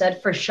Galia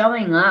said, for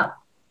showing up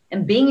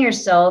and being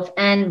yourself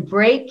and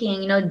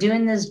breaking,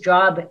 doing this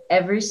job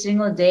every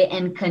single day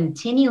and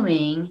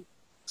continuing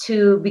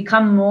to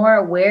become more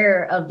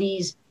aware of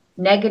these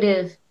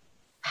negative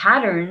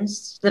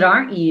patterns that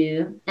aren't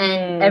you.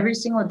 And every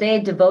single day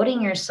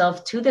devoting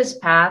yourself to this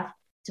path,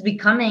 to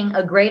becoming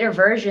a greater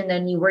version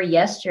than you were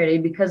yesterday,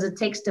 because it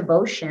takes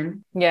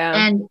devotion. Yeah.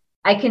 And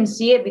I can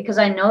see it because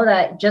I know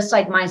that just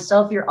like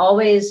myself, you're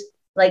always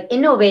like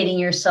innovating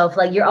yourself,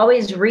 like you're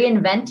always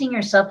reinventing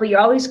yourself, but you're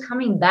always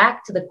coming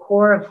back to the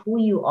core of who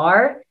you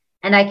are.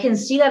 And I can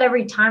see that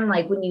every time,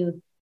 like when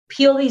you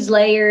peel these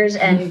layers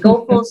and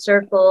go full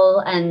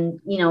circle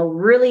and,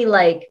 really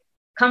like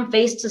come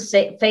face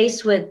to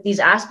face with these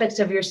aspects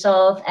of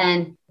yourself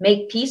and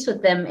make peace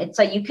with them. It's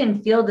like you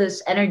can feel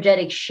this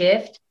energetic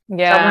shift.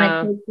 Yeah. So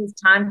I want to take this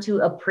time to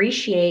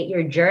appreciate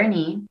your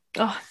journey.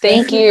 Oh,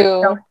 thank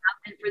you.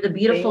 And for the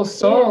beautiful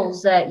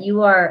souls that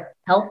you are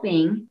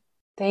helping.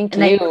 Thank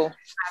you.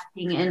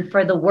 And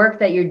for the work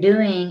that you're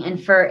doing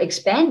and for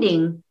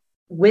expanding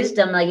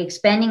wisdom, like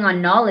expanding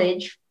on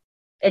knowledge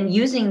and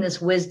using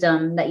this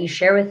wisdom that you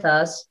share with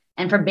us,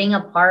 and for being a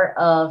part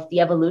of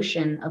the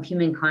evolution of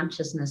human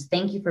consciousness.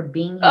 Thank you for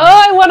being here.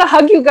 Oh, I want to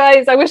hug you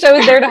guys. I wish I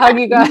was there to hug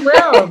you guys. You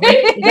will.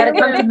 You got to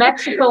come to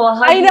Mexico.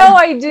 I know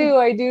I do.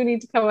 I do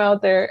need to come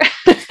out there.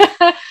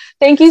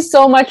 Thank you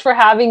so much for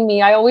having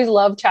me. I always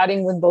love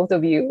chatting with both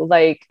of you.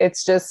 Like,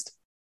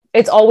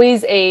 it's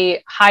always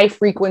a high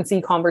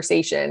frequency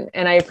conversation.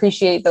 And I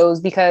appreciate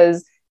those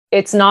because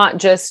it's not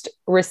just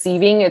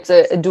receiving, it's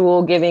a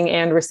dual giving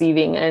and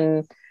receiving.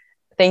 And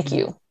thank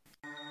you.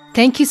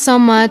 Thank you so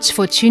much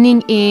for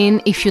tuning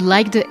in. If you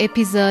liked the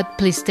episode,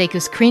 please take a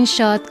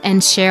screenshot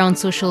and share on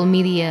social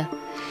media.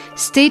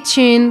 Stay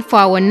tuned for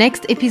our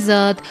next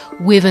episode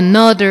with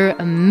another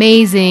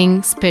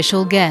amazing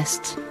special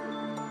guest.